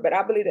story, but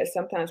I believe that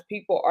sometimes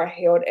people are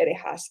held at a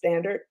high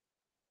standard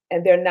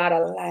and they're not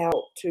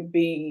allowed to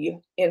be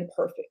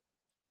imperfect.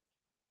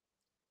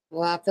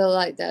 Well, I feel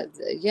like that.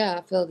 Yeah,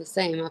 I feel the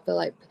same. I feel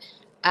like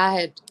I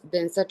had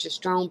been such a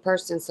strong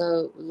person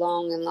so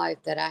long in life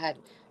that I had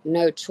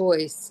no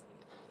choice.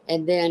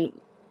 And then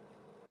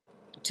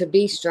to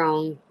be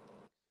strong,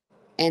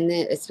 and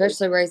then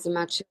especially raising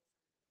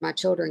my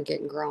children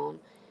getting grown.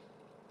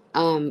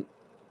 Um,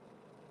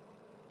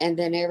 and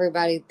then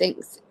everybody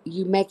thinks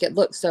you make it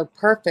look so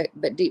perfect,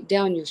 but deep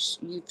down you've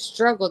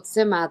struggled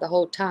semi the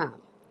whole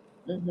time.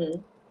 Hmm.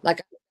 Like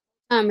the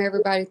time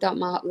everybody thought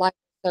my life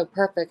was so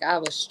perfect, I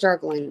was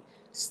struggling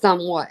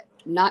somewhat.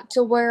 Not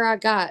to where I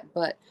got,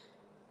 but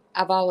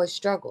I've always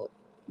struggled.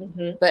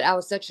 Hmm. But I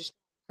was such a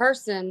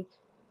person,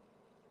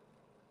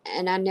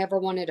 and I never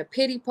wanted a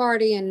pity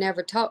party and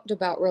never talked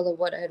about really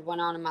what had went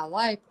on in my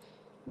life.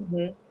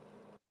 Hmm.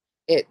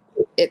 It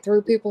it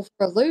threw people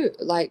for a loop.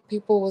 Like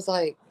people was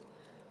like,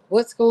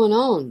 "What's going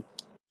on?"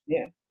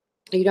 Yeah.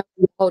 The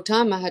whole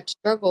time I had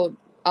struggled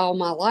all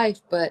my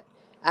life, but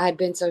I had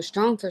been so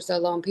strong for so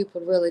long,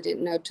 people really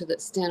didn't know to the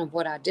extent of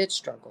what I did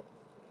struggle.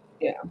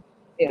 Yeah.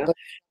 Yeah. But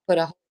put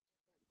a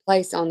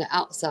place on the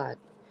outside.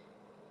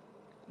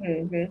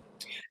 hmm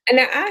And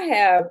now I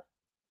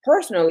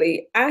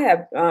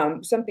have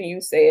something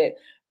you said.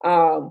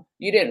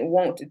 You didn't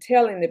want to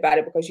tell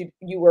anybody because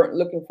you weren't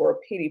looking for a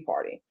pity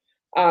party.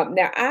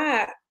 Now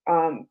I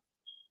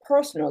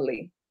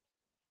personally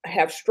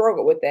have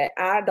struggled with that.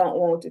 I don't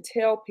want to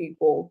tell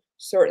people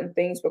certain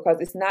things because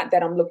it's not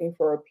that I'm looking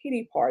for a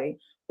pity party.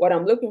 What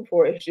I'm looking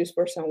for is just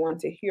for someone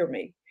to hear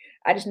me.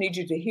 I just need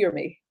you to hear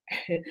me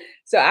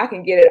so I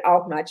can get it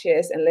off my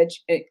chest and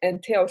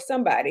and tell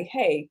somebody,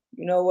 hey,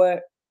 you know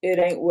what? It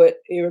ain't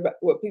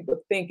what people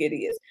think it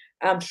is.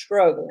 I'm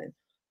struggling.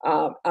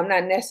 I'm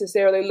not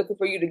necessarily looking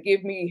for you to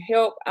give me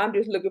help. I'm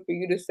just looking for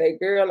you to say,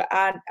 girl,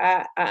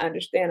 I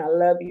understand. I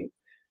love you.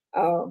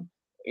 Um,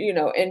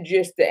 and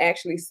just to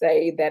actually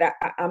say that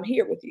I'm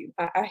here with you.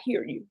 I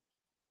hear you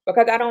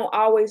because I don't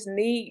always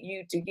need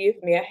you to give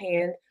me a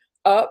hand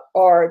up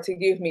or to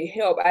give me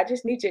help. I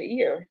just need your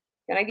ear.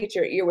 Can I get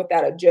your ear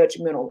without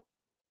a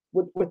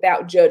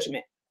without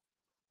judgment?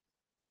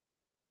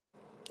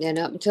 And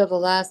up until the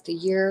last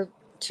year,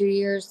 2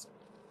 years,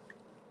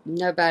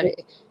 nobody.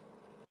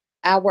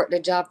 I worked a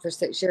job for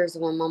 6 years,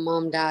 and when my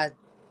mom died,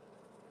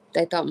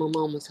 they thought my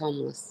mom was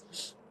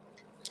homeless.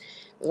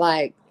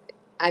 Like,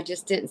 I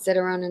just didn't sit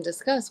around and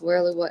discuss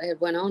really what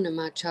had went on in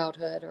my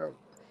childhood or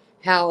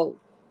how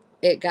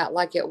it got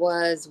like it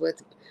was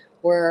with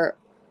where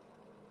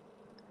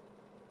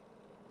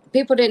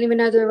people didn't even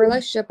know the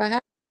relationship I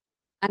had.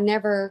 I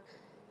never,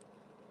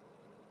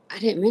 I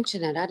didn't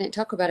mention it. I didn't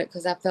talk about it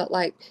because I felt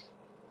like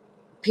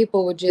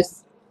people would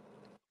just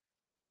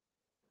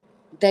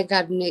think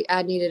I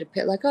needed a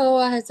pit, like, oh,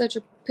 I had such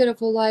a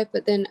pitiful life.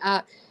 But then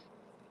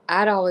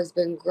I'd always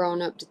been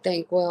grown up to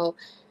think, well,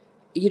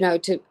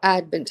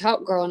 I'd been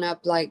taught growing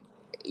up, like,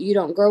 you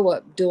don't grow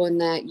up doing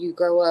that. You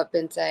grow up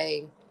and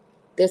say,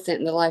 this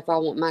isn't the life I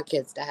want my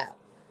kids to have.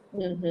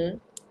 Mm-hmm.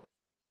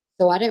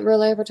 So I didn't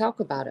really ever talk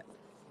about it.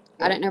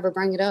 I Yeah. didn't ever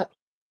bring it up.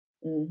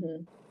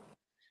 Mm-hmm.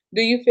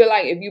 Do you feel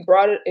like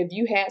if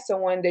you had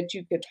someone that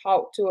you could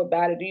talk to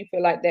about it, do you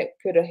feel like that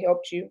could have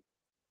helped you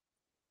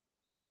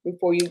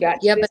before you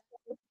got to Yeah, this?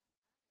 but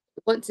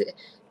once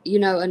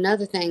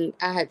another thing,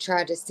 I had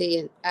tried to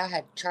see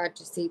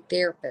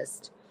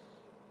therapists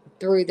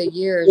through the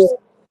years,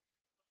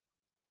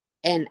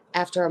 and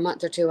after a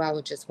month or two I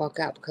would just walk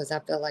out because I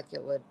felt like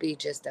it would be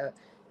just a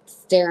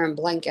staring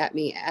blank at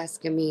me,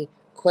 asking me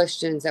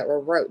questions that were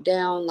wrote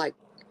down, like,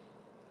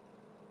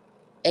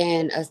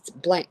 and a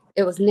blank.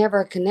 It was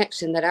never a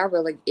connection that I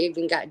really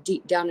even got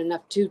deep down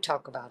enough to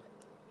talk about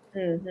it.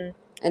 Mm-hmm.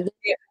 And then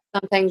Yeah,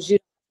 some things you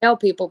don't tell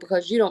people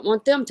because you don't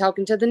want them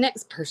talking to the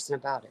next person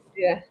about it.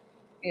 yeah,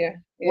 yeah,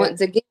 yeah.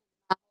 Once again,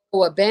 my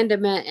whole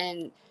abandonment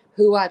and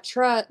who I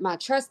trust, my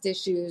trust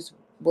issues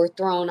were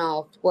thrown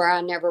off, where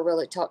I never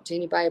really talked to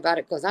anybody about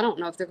it because I don't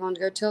know if they're going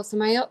to go tell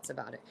somebody else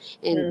about it.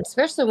 And Mm,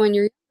 especially when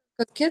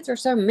because kids are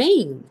so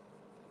mean.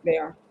 they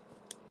are.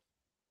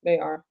 They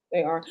are.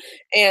 They are.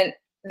 And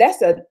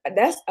that's a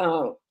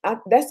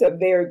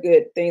very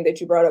good thing that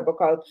you brought up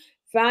because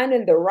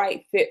finding the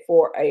right fit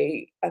for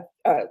a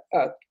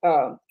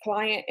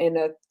client and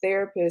a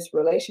therapist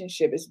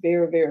relationship is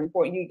very, very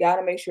important. You got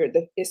to make sure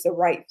that it's the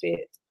right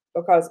fit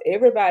because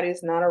everybody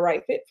is not a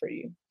right fit for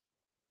you.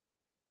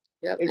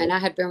 Yep. It- And I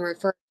had been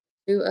referred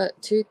to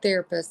two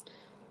therapists.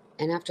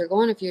 And after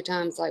going a few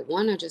times, like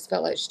one, I just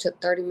felt like she took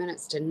 30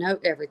 minutes to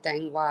note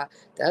everything, while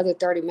the other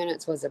 30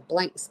 minutes was a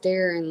blank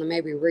stare and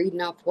maybe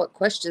reading off what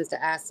questions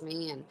to ask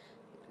me and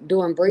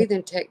doing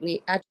breathing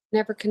technique. I just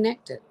never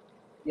connected.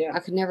 yeah. I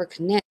could never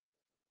connect,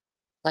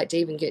 like, to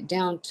even get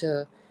down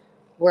to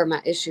where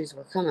my issues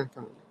were coming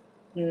from.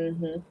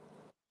 hmm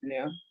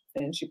Yeah.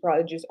 And she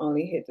probably just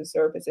only hit the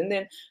surface. And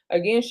then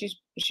again,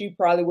 she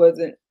probably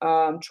wasn't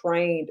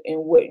trained in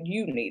what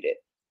you needed.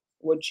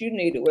 What you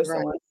needed was Right.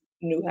 someone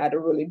who knew how to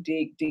really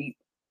dig deep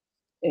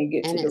and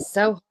get to And the it's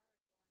so hard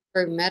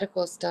through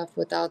medical stuff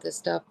with all this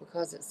stuff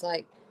because it's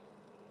like,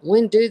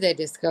 when do they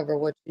discover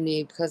what you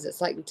need? Because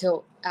it's like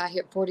until I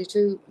hit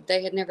 42,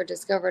 they had never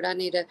discovered I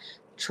needed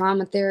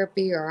trauma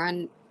therapy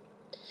or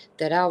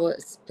that I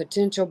was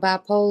potential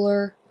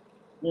bipolar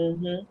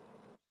hmm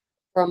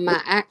from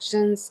my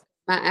actions.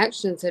 My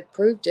actions had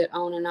proved it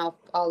on and off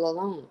all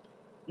along.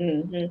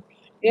 hmm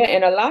Yeah,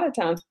 and a lot of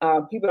times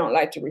people don't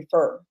like to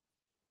refer.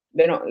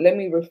 They don't let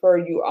me refer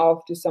you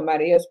off to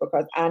somebody else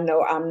because I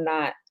know I'm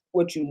not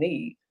what you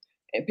need.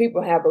 And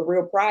people have a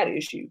real pride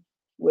issue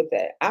with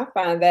that. I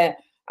find that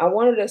I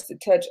wanted us to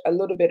touch a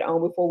little bit on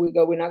before we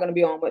go. We're not going to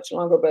be on much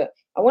longer, but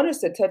I want us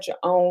to touch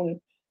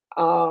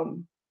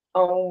um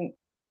on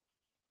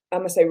I'm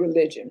gonna say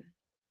religion.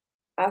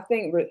 I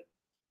think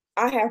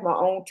I have my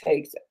own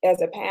takes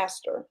as a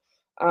pastor.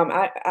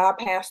 I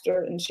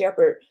pastor and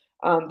shepherd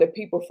the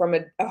people from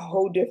a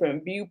whole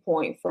different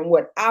viewpoint from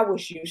what I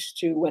was used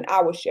to when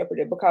I was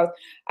shepherded because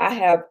I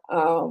have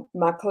I'm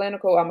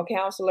a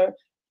counselor,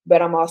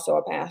 but I'm also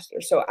a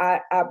pastor. So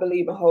I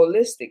believe in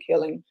holistic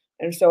healing.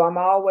 And so I'm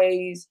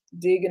always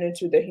digging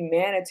into the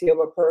humanity of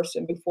a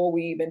person before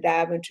we even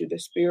dive into the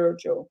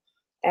spiritual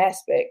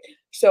aspect.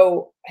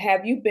 So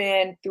have you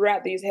been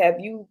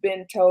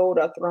told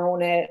or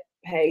thrown at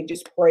hey,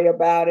 just pray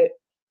about it.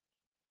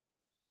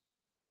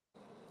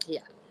 Yeah.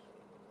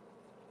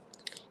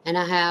 And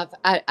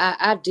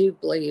I do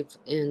believe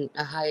in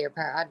a higher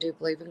power. I do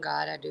believe in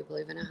God. I do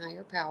believe in a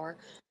higher power.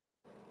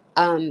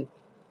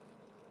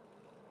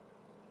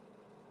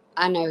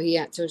 I know he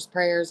answers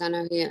prayers. I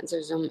know he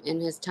answers them in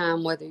his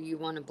time, whether you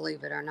want to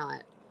believe it or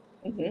not.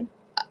 Mm-hmm.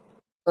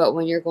 But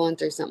when you're going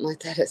through something like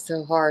that, it's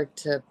so hard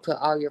to put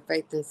all your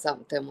faith in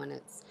something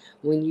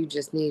when you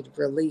just need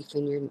relief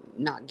and you're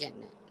not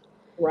getting it.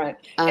 Right.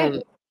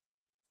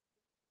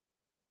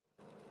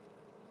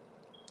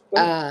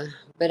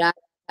 But I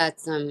had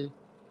some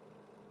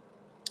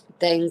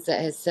things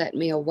that has set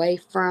me away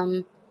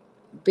from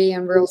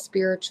being real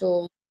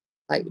spiritual,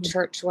 like Mm-hmm.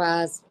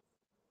 church-wise,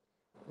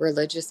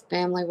 religious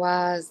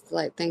family-wise,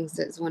 like things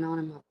that's went on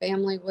in my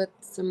family with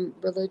some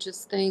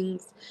religious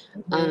things.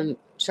 Mm-hmm.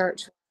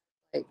 Church,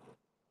 like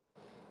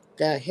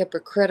the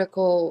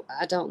hypocritical.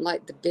 I don't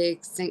like the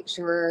big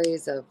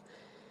sanctuaries of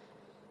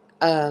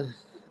a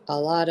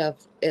lot of,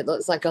 it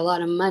looks like a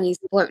lot of money's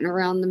floating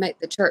around to make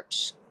the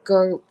church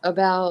go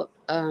about.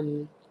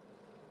 Mm-hmm.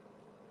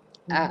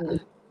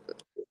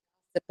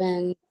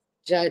 Been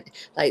judge,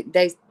 like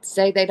they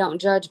say they don't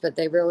judge, but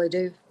they really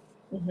do.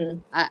 Mm-hmm.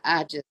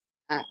 I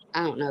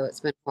don't know. It's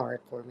been hard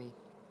for me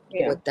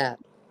with that.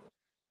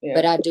 Yeah.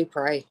 But I do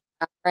pray.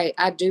 I pray.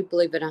 I do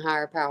believe in a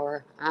higher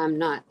power.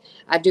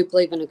 I do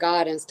believe in a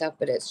God and stuff,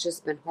 but it's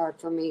just been hard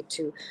for me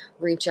to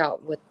reach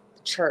out with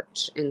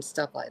church and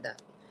stuff like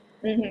that.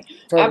 Mm-hmm.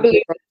 For I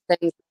believe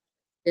things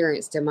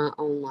experienced in my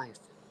own life.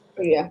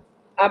 Yeah,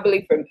 I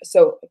believe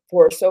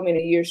for so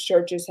many years,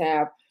 churches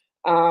have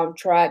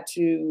tried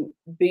to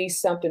be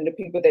something to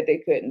people that they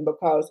couldn't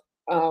because,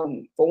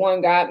 for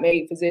one, God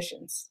made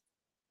physicians,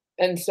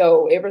 and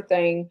so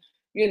everything,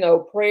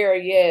 prayer,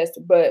 yes,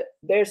 but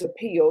there's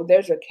appeal,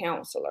 there's a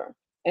counselor,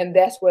 and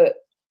that's what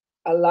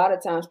a lot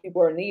of times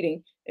people are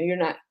needing, and you're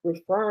not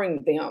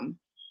referring them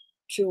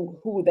to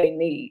who they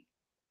need.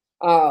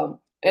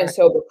 And Right.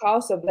 so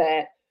because of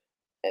that,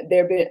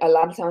 there have been a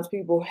lot of times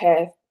people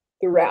have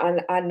throughout,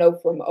 and I know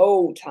from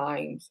old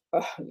times,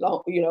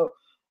 long,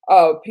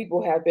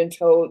 people have been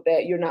told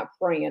that you're not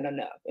praying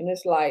enough. And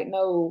it's like,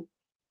 no,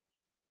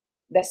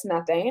 that's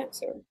not the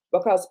answer.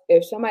 Because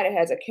if somebody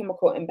has a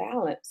chemical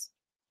imbalance,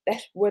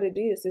 that's what it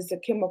is. It's a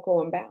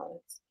chemical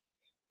imbalance.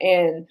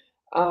 And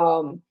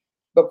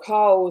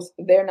because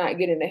they're not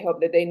getting the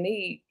help that they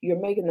need, you're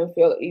making them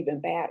feel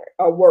even badder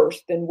or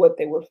worse than what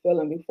they were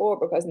feeling before,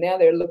 because now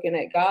they're looking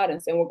at God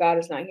and saying, well, God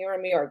is not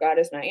hearing me, or God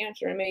is not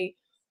answering me.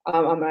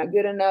 I'm not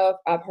good enough.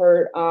 I've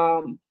heard,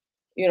 God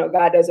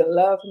doesn't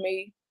love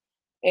me.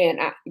 And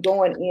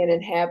going in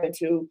and having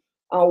to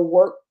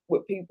work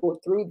with people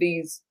through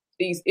these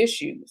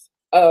issues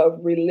of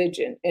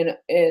religion,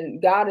 and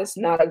God is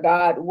not a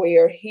God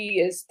where He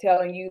is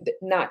telling you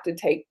not to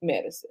take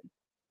medicine.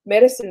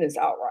 Medicine is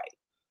all right.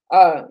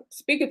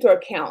 Speaking to a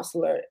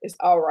counselor is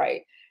all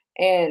right,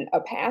 and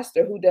a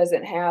pastor who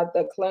doesn't have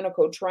the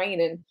clinical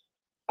training,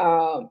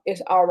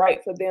 it's all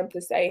right for them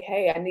to say,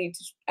 "Hey, I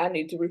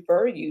need to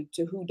refer you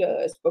to who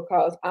does,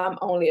 because I'm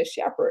only a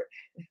shepherd."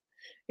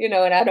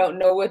 And I don't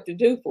know what to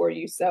do for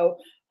you. So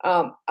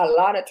a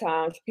lot of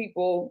times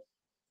people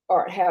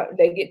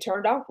they get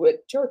turned off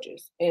with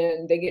churches,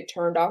 and they get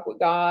turned off with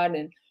God,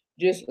 and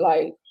just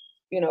like,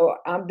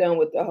 I'm done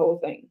with the whole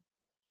thing.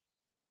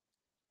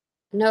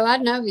 No, I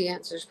know he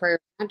answers prayer.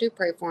 I do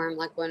pray for him.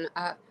 Like when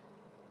I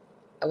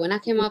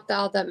came off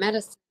all that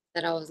medicine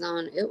that I was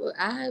on,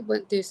 I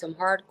went through some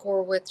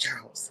hardcore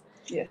withdrawals.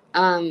 Yeah.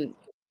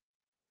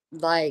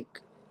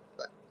 Like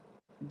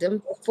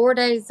them 4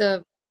 days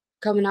of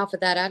coming off of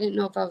that, I didn't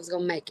know if I was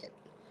gonna make it.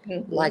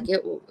 Mm-hmm. Like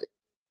it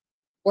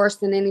worse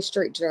than any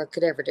street drug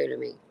could ever do to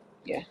me.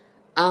 Yeah.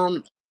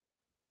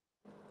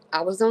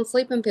 I was on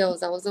sleeping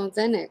pills. I was on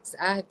Xanax.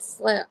 I had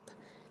slept.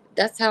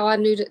 That's how I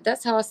knew.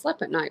 That's how I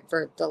slept at night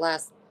for the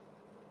last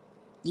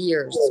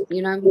years.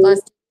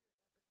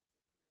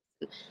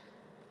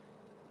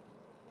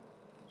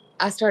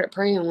 I started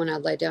praying when I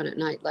lay down at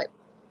night, like,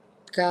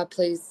 God,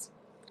 please,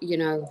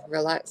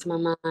 relax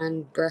my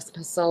mind, rest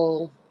my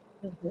soul.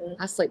 Mm-hmm.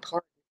 I sleep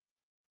hard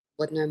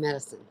with no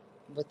medicine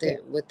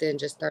within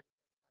just 30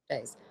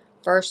 days.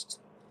 First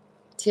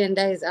 10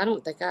 days, I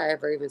don't think I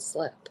ever even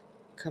slept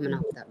coming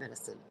off that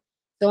medicine.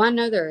 So I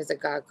know there is a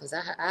God, because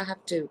I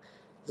have to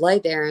lay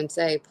there and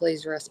say,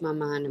 please rest my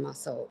mind and my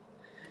soul.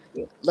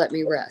 Yeah. Let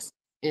me rest.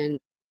 And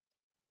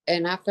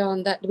I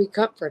found that to be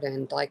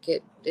comforting. Like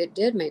it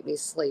did make me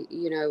sleep.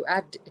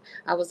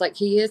 I was like,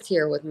 he is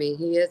here with me.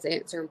 He is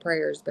answering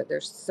prayers, but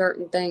there's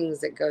certain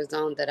things that goes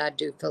on that I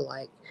do feel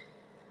like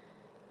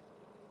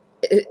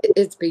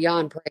it's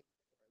beyond prayer.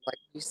 Like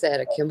you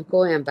said, a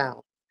chemical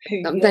imbalance.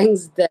 Some Yeah.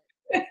 things that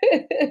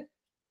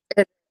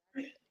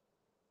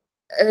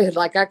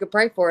like I could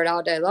pray for it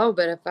all day long,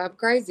 but if I'm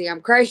crazy,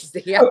 I'm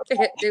crazy. I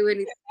can't do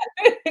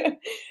anything.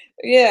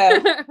 Yeah.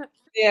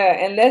 Yeah,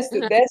 and that's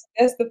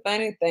the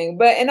funny thing.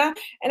 But and I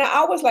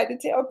always like to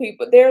tell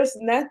people there's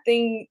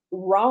nothing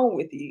wrong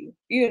with you.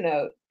 You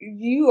know,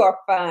 you are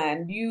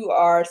fine. You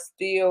are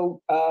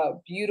still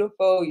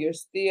beautiful. You're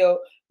still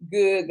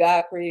good.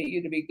 God created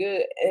you to be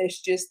good. It's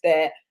just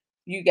that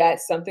you got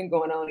something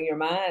going on in your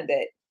mind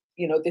that,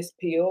 this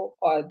pill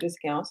or this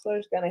counselor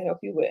is gonna help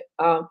you with.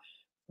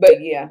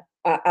 But yeah,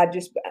 I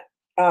just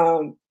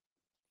um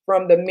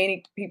from the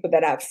many people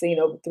that I've seen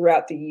over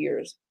throughout the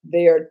years,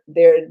 their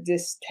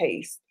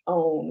distaste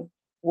on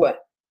what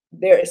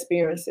their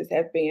experiences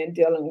have been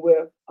dealing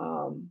with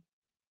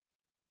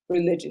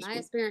religious My people.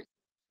 experience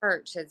in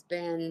church has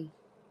been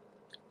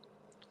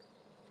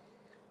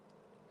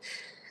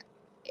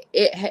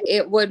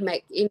it would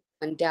make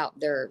anyone doubt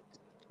their,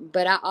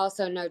 but I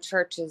also know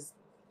church is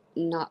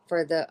not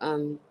for the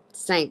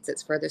saints,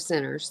 it's for the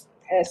sinners.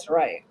 That's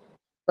right.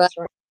 But That's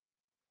right.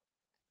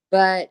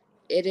 but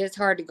it is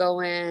hard to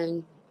go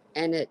and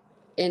it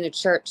in a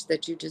church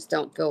that you just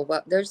don't feel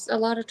well. There's a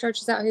lot of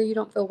churches out here you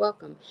don't feel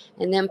welcome.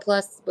 And then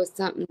plus with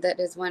something that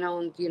has went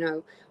on,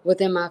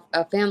 within my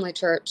a family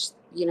church,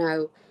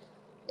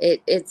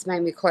 it's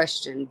made me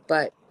question.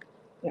 But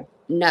Yeah.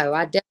 no,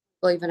 I definitely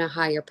believe in a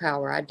higher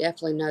power. I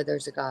definitely know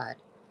there's a God.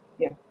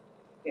 Yeah.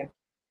 Yeah.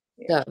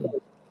 Yeah.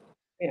 So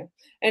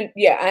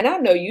Yeah. And I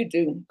know you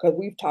do because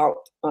we've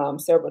talked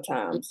several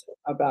times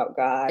about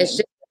God it's and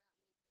just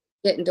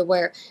getting to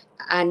where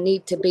I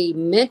need to be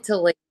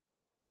mentally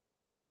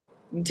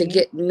to mhm,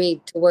 get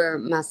me to where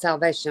my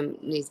salvation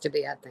needs to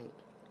be, I think,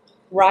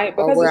 right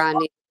or because where it's I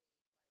need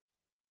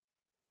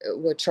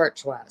with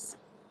church wise.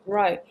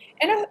 right.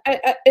 And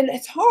and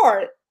it's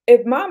hard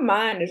if my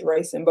mind is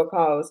racing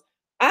because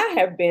I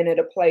have been at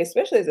a place,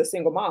 especially as a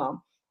single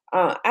mom,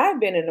 I've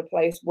been in a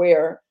place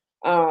where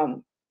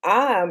I'm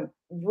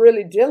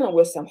really dealing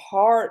with some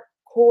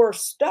hardcore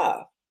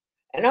stuff.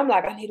 And I'm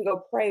like, I need to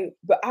go pray.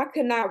 But I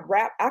could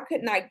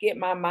not get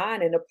my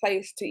mind in a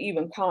place to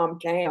even calm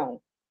down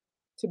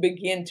to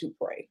begin to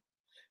pray.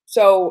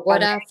 So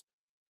What I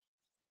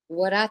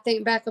what I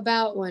think back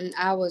about when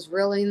I was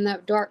really in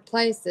that dark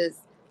place is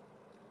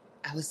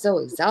I was so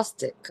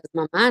exhausted because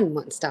my mind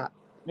wouldn't stop.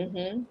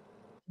 mhm,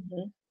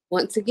 mhm,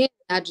 Once again,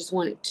 I just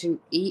wanted to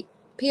eat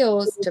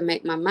pills to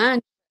make my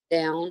mind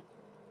down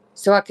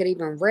so I could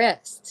even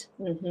rest.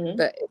 mhm,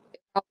 But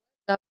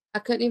I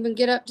couldn't even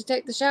get up to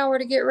take the shower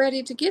to get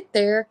ready to get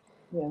there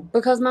yeah,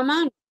 because my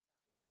mind.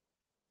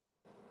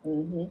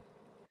 mhm,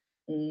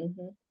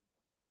 mhm,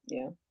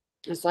 yeah,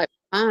 It's like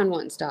my mind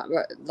wouldn't stop.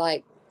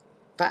 Like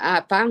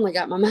I finally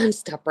got my mind to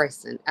stop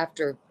racing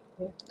after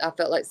yeah, I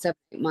felt like 7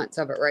 8 months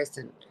of it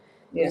racing.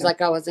 It was yeah,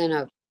 like I was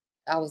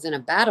in a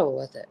battle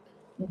with it.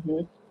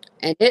 mhm,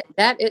 And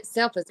that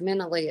itself is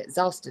mentally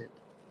exhausting.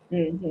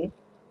 mhm,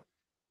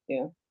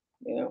 yeah,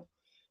 yeah.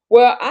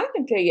 Well, I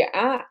can tell you,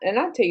 I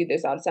tell you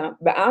this all the time,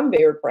 but I'm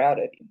very proud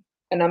of you.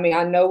 And I mean,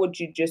 I know what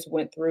you just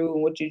went through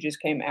and what you just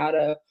came out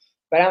of,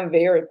 but I'm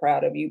very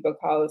proud of you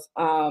because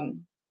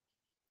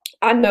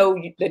I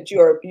know that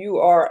you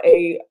are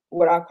a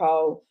what I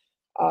call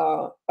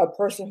a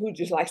person who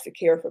just likes to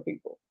care for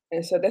people,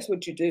 and so that's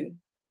what you do.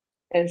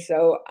 And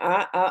so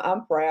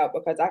I'm proud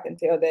because I can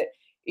tell that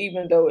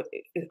even though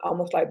it's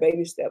almost like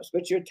baby steps,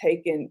 but you're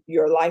taking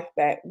your life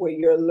back where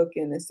you're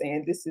looking and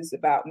saying, "This is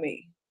about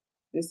me.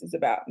 This is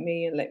about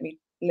me, and let me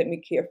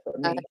care for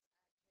I had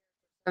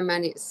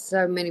me."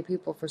 so many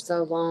people for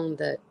so long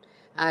that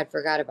I had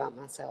forgot about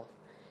myself.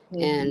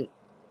 Hmm. And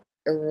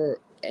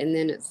and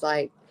then it's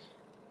like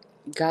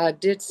God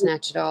did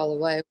snatch it all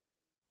away.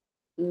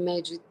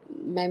 Made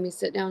me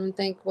sit down and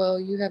think, well,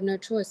 you have no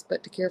choice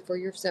but to care for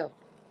yourself.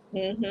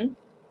 Hmm.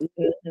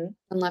 Hmm.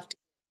 And left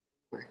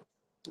anymore.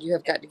 You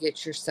have got to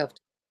get yourself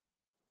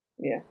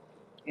Yeah,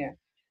 yeah.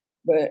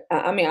 But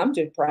I mean, I'm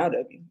just proud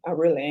of you. I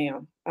really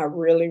am. I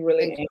really,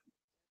 really think am.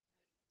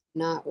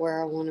 not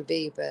where I want to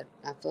be, but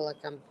I feel like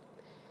I'm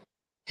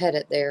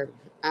headed there.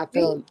 I Yeah,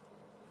 feel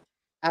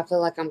I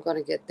feel like I'm going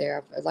to get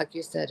there. Like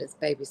you said, it's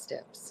baby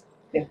steps.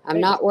 yeah, I'm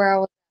baby. not where I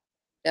was,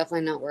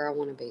 definitely not where I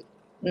want to be.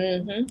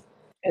 Mhm.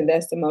 And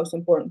that's the most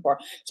important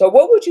part. So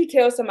what would you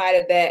tell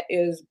somebody that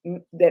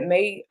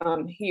may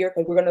hear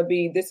because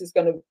this is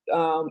gonna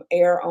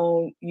air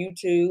on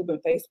YouTube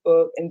and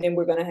Facebook, and then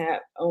we're gonna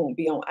have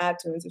be on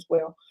iTunes as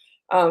well.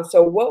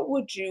 So what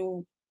would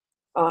you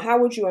how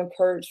would you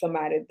encourage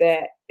somebody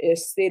that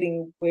is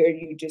sitting where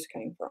you just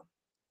came from?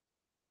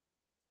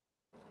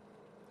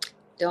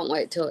 Don't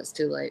wait till it's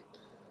too late.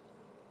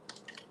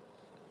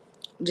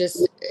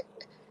 Just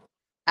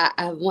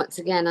I once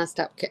again I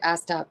stopped.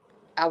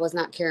 I was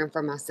not caring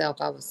for myself.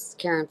 I was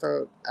caring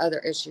for other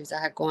issues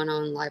I had going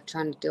on in life,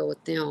 trying to deal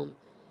with them.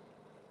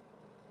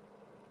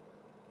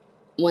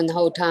 When the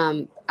whole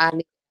time I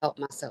need to help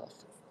myself.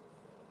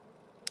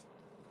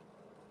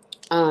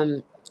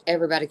 Um,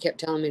 Everybody kept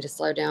telling me to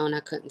slow down. I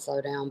couldn't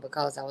slow down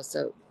because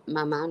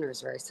my mind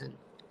was racing.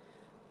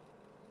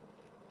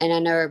 And I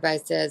know everybody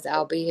says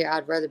I'll be here.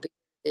 I'd rather be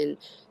here than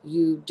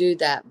you do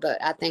that. But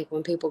I think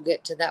when people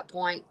get to that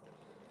point,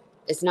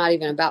 It's not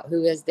even about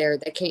who is there.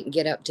 They can't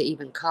get up to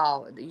even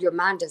call. Your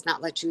mind does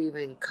not let you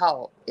even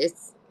call.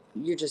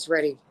 You're just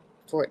ready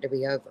for it to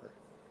be over.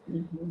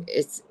 Mm-hmm.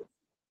 It's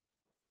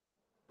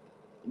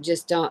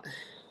just don't,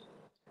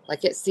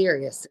 like, it's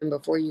serious. And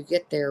before you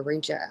get there,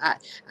 reach out.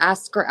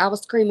 I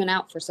was screaming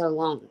out for so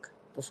long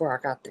before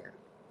I got there.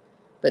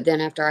 But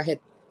then after I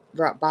hit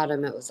rock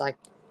bottom, it was like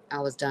I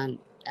was done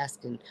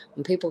asking.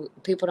 When people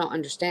don't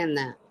understand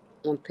that.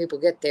 When people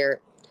get there,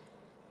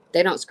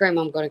 they don't scream,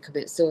 "I'm going to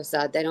commit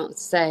suicide." They don't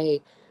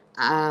say,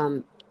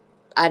 "I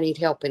need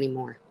help"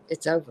 anymore.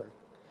 It's over.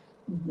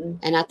 Mm-hmm.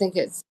 And I think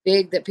it's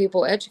big that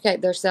people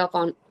educate themselves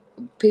on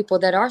people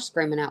that are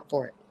screaming out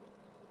for it.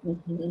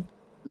 Mm-hmm.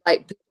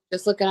 Like,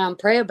 just look at them,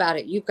 pray about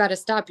it. You've got to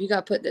stop. You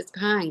got to put this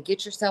behind.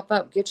 Get yourself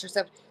up. Get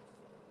yourself.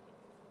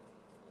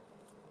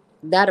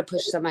 That'll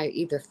push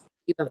somebody even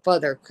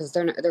further, because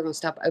they're going to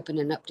stop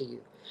opening up to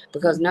you.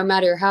 Because no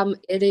matter how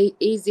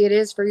easy it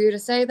is for you to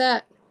say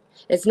that,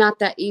 it's not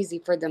that easy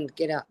for them to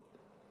get up.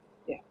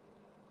 Yeah.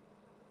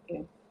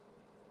 Yeah.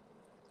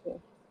 Yeah.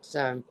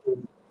 So,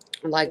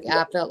 like,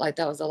 I felt like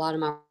that was a lot of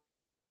my.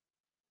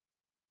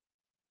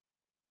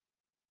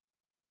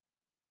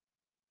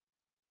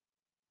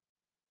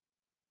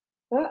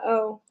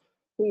 Uh-oh,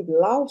 we've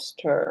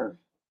lost her.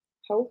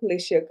 Hopefully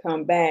she'll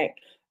come back.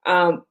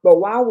 But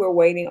while we're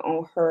waiting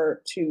on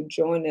her to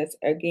join us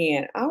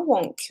again, I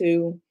want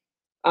to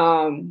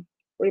um,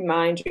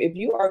 remind you, if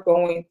you are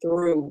going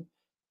through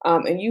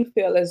and you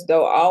feel as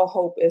though all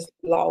hope is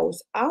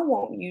lost, I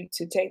want you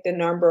to take the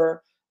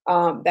number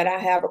that I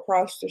have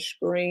across the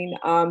screen.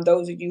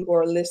 Those of you who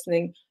are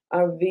listening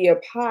via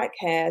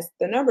podcast,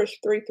 the number is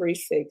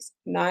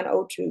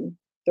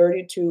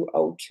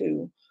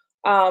 336-902-3202.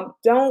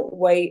 Don't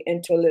wait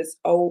until it's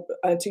over,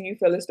 until you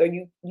feel as though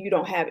you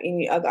don't have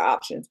any other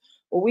options.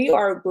 We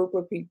are a group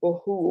of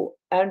people who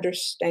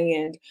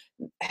understand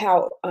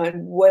how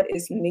and what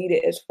is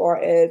needed as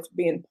far as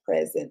being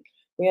present.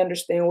 We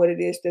understand what it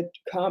is to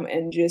come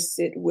and just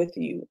sit with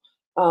you,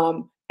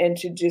 and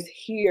to just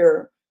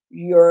hear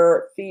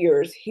your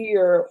fears,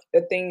 hear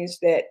the things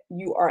that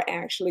you are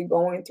actually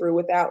going through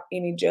without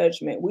any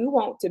judgment. We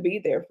want to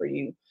be there for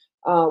you.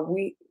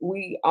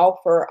 We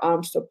offer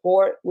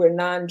support. We're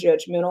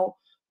non-judgmental.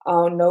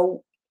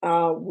 No,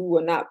 we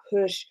will not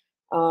push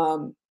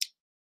um,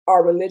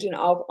 our religion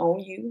off on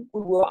you.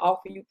 We will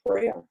offer you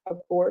prayer, of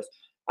course.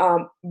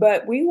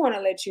 But we want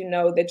to let you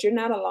know that you're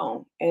not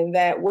alone, and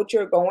that what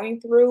you're going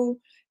through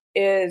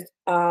is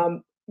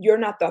you're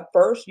not the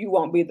first, you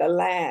won't be the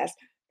last.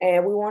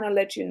 And we want to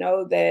let you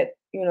know that,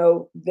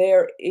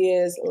 there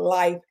is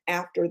life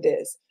after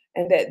this,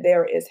 and that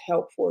there is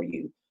help for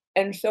you.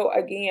 And so,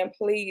 again,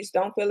 please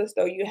don't feel as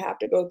though you have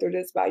to go through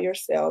this by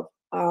yourself.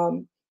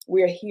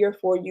 We're here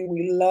for you.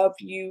 We love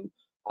you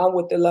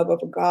with the love of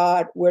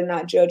God. We're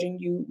not judging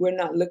you. We're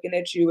not looking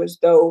at you as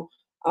though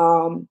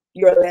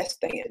you're less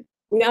than.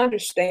 We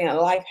understand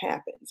life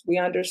happens. We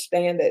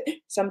understand that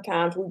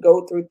sometimes we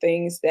go through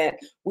things that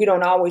we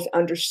don't always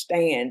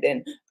understand,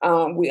 and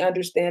we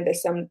understand that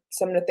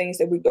some of the things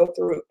that we go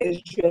through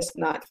is just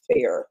not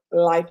fair.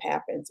 Life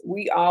happens.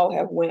 We all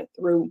have went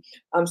through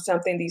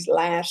something these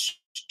last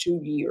 2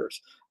 years.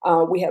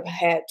 We have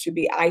had to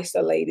be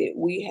isolated.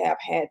 We have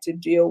had to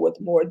deal with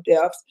more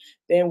deaths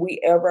than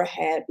we ever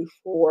had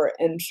before.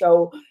 And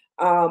so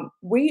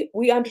we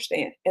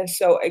understand. And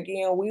so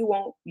again, we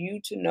want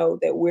you to know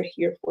that we're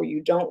here for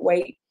you. Don't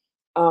wait.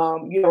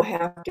 You don't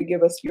have to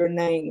give us your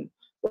name,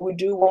 but we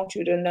do want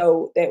you to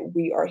know that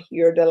we are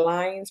here. The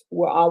lines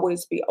will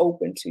always be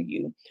open to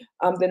you.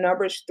 The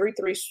number is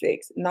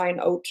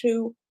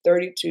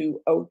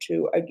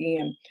 336-902-3202.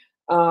 Again,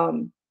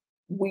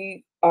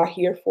 we are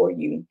here for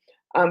you.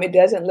 It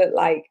doesn't look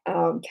like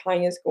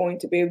Tanya's going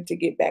to be able to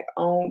get back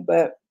on,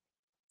 but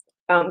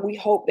we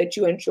hope that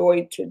you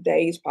enjoyed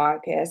today's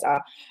podcast.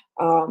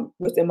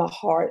 Within my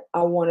heart,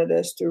 I wanted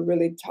us to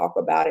really talk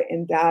about it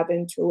and dive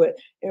into it,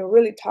 and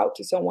really talk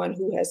to someone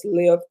who has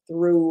lived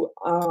through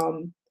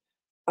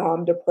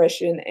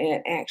depression,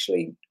 and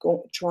actually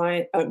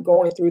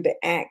going through the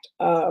act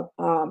of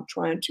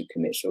trying to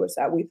commit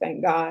suicide. We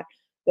thank God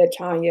that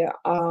Tanya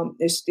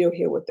is still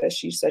here with us.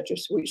 She's such a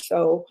sweet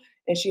soul,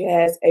 and she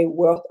has a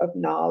wealth of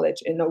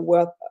knowledge and a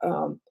wealth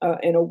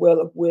and a well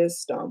of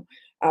wisdom.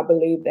 I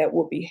believe that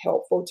will be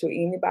helpful to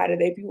anybody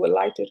that if you would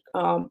like to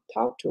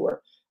talk to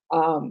her.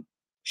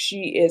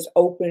 She is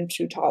open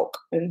to talk.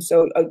 And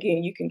so,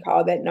 again, you can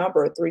call that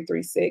number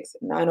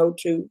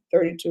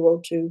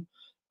 336-902-3202,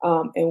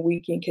 and we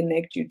can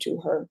connect you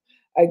to her.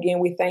 Again,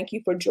 we thank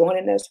you for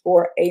joining us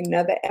for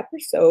another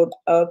episode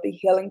of The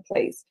Healing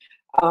Place.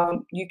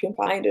 You can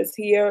find us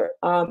here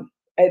at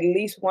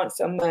least once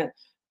a month,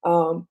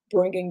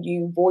 bringing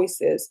you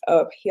voices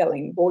of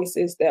healing,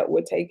 voices that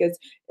will take us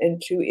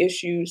into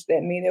issues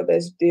that many of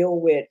us deal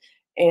with,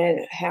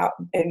 and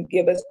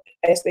give us,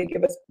 as they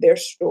give us their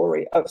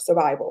story of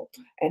survival,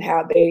 and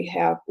how they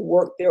have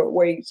worked their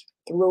way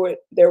through it,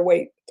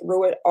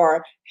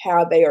 or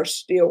how they are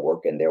still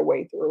working their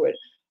way through it.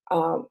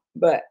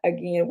 But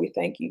again, we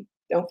thank you.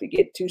 Don't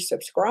forget to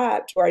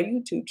subscribe to our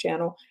YouTube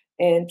channel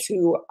and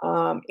to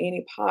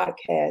any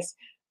podcast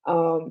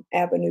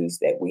avenues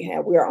that we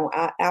have. We are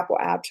on Apple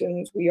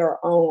iTunes. We are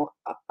on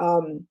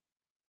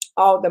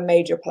all the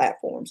major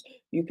platforms.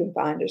 You can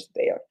find us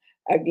there.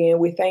 Again,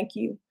 we thank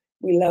you,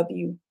 we love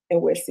you,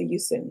 and we'll see you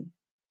soon.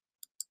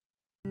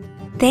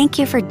 Thank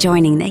you for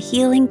joining the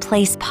Healing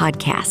Place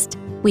podcast.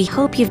 We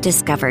hope you've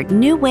discovered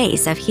new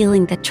ways of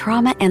healing the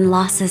trauma and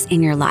losses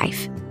in your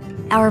life.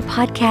 Our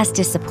podcast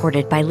is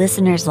supported by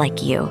listeners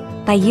like you.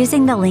 By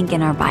using the link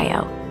in our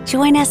bio,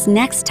 join us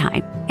next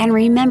time, and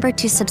remember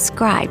to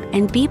subscribe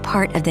and be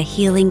part of the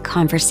healing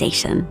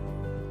conversation.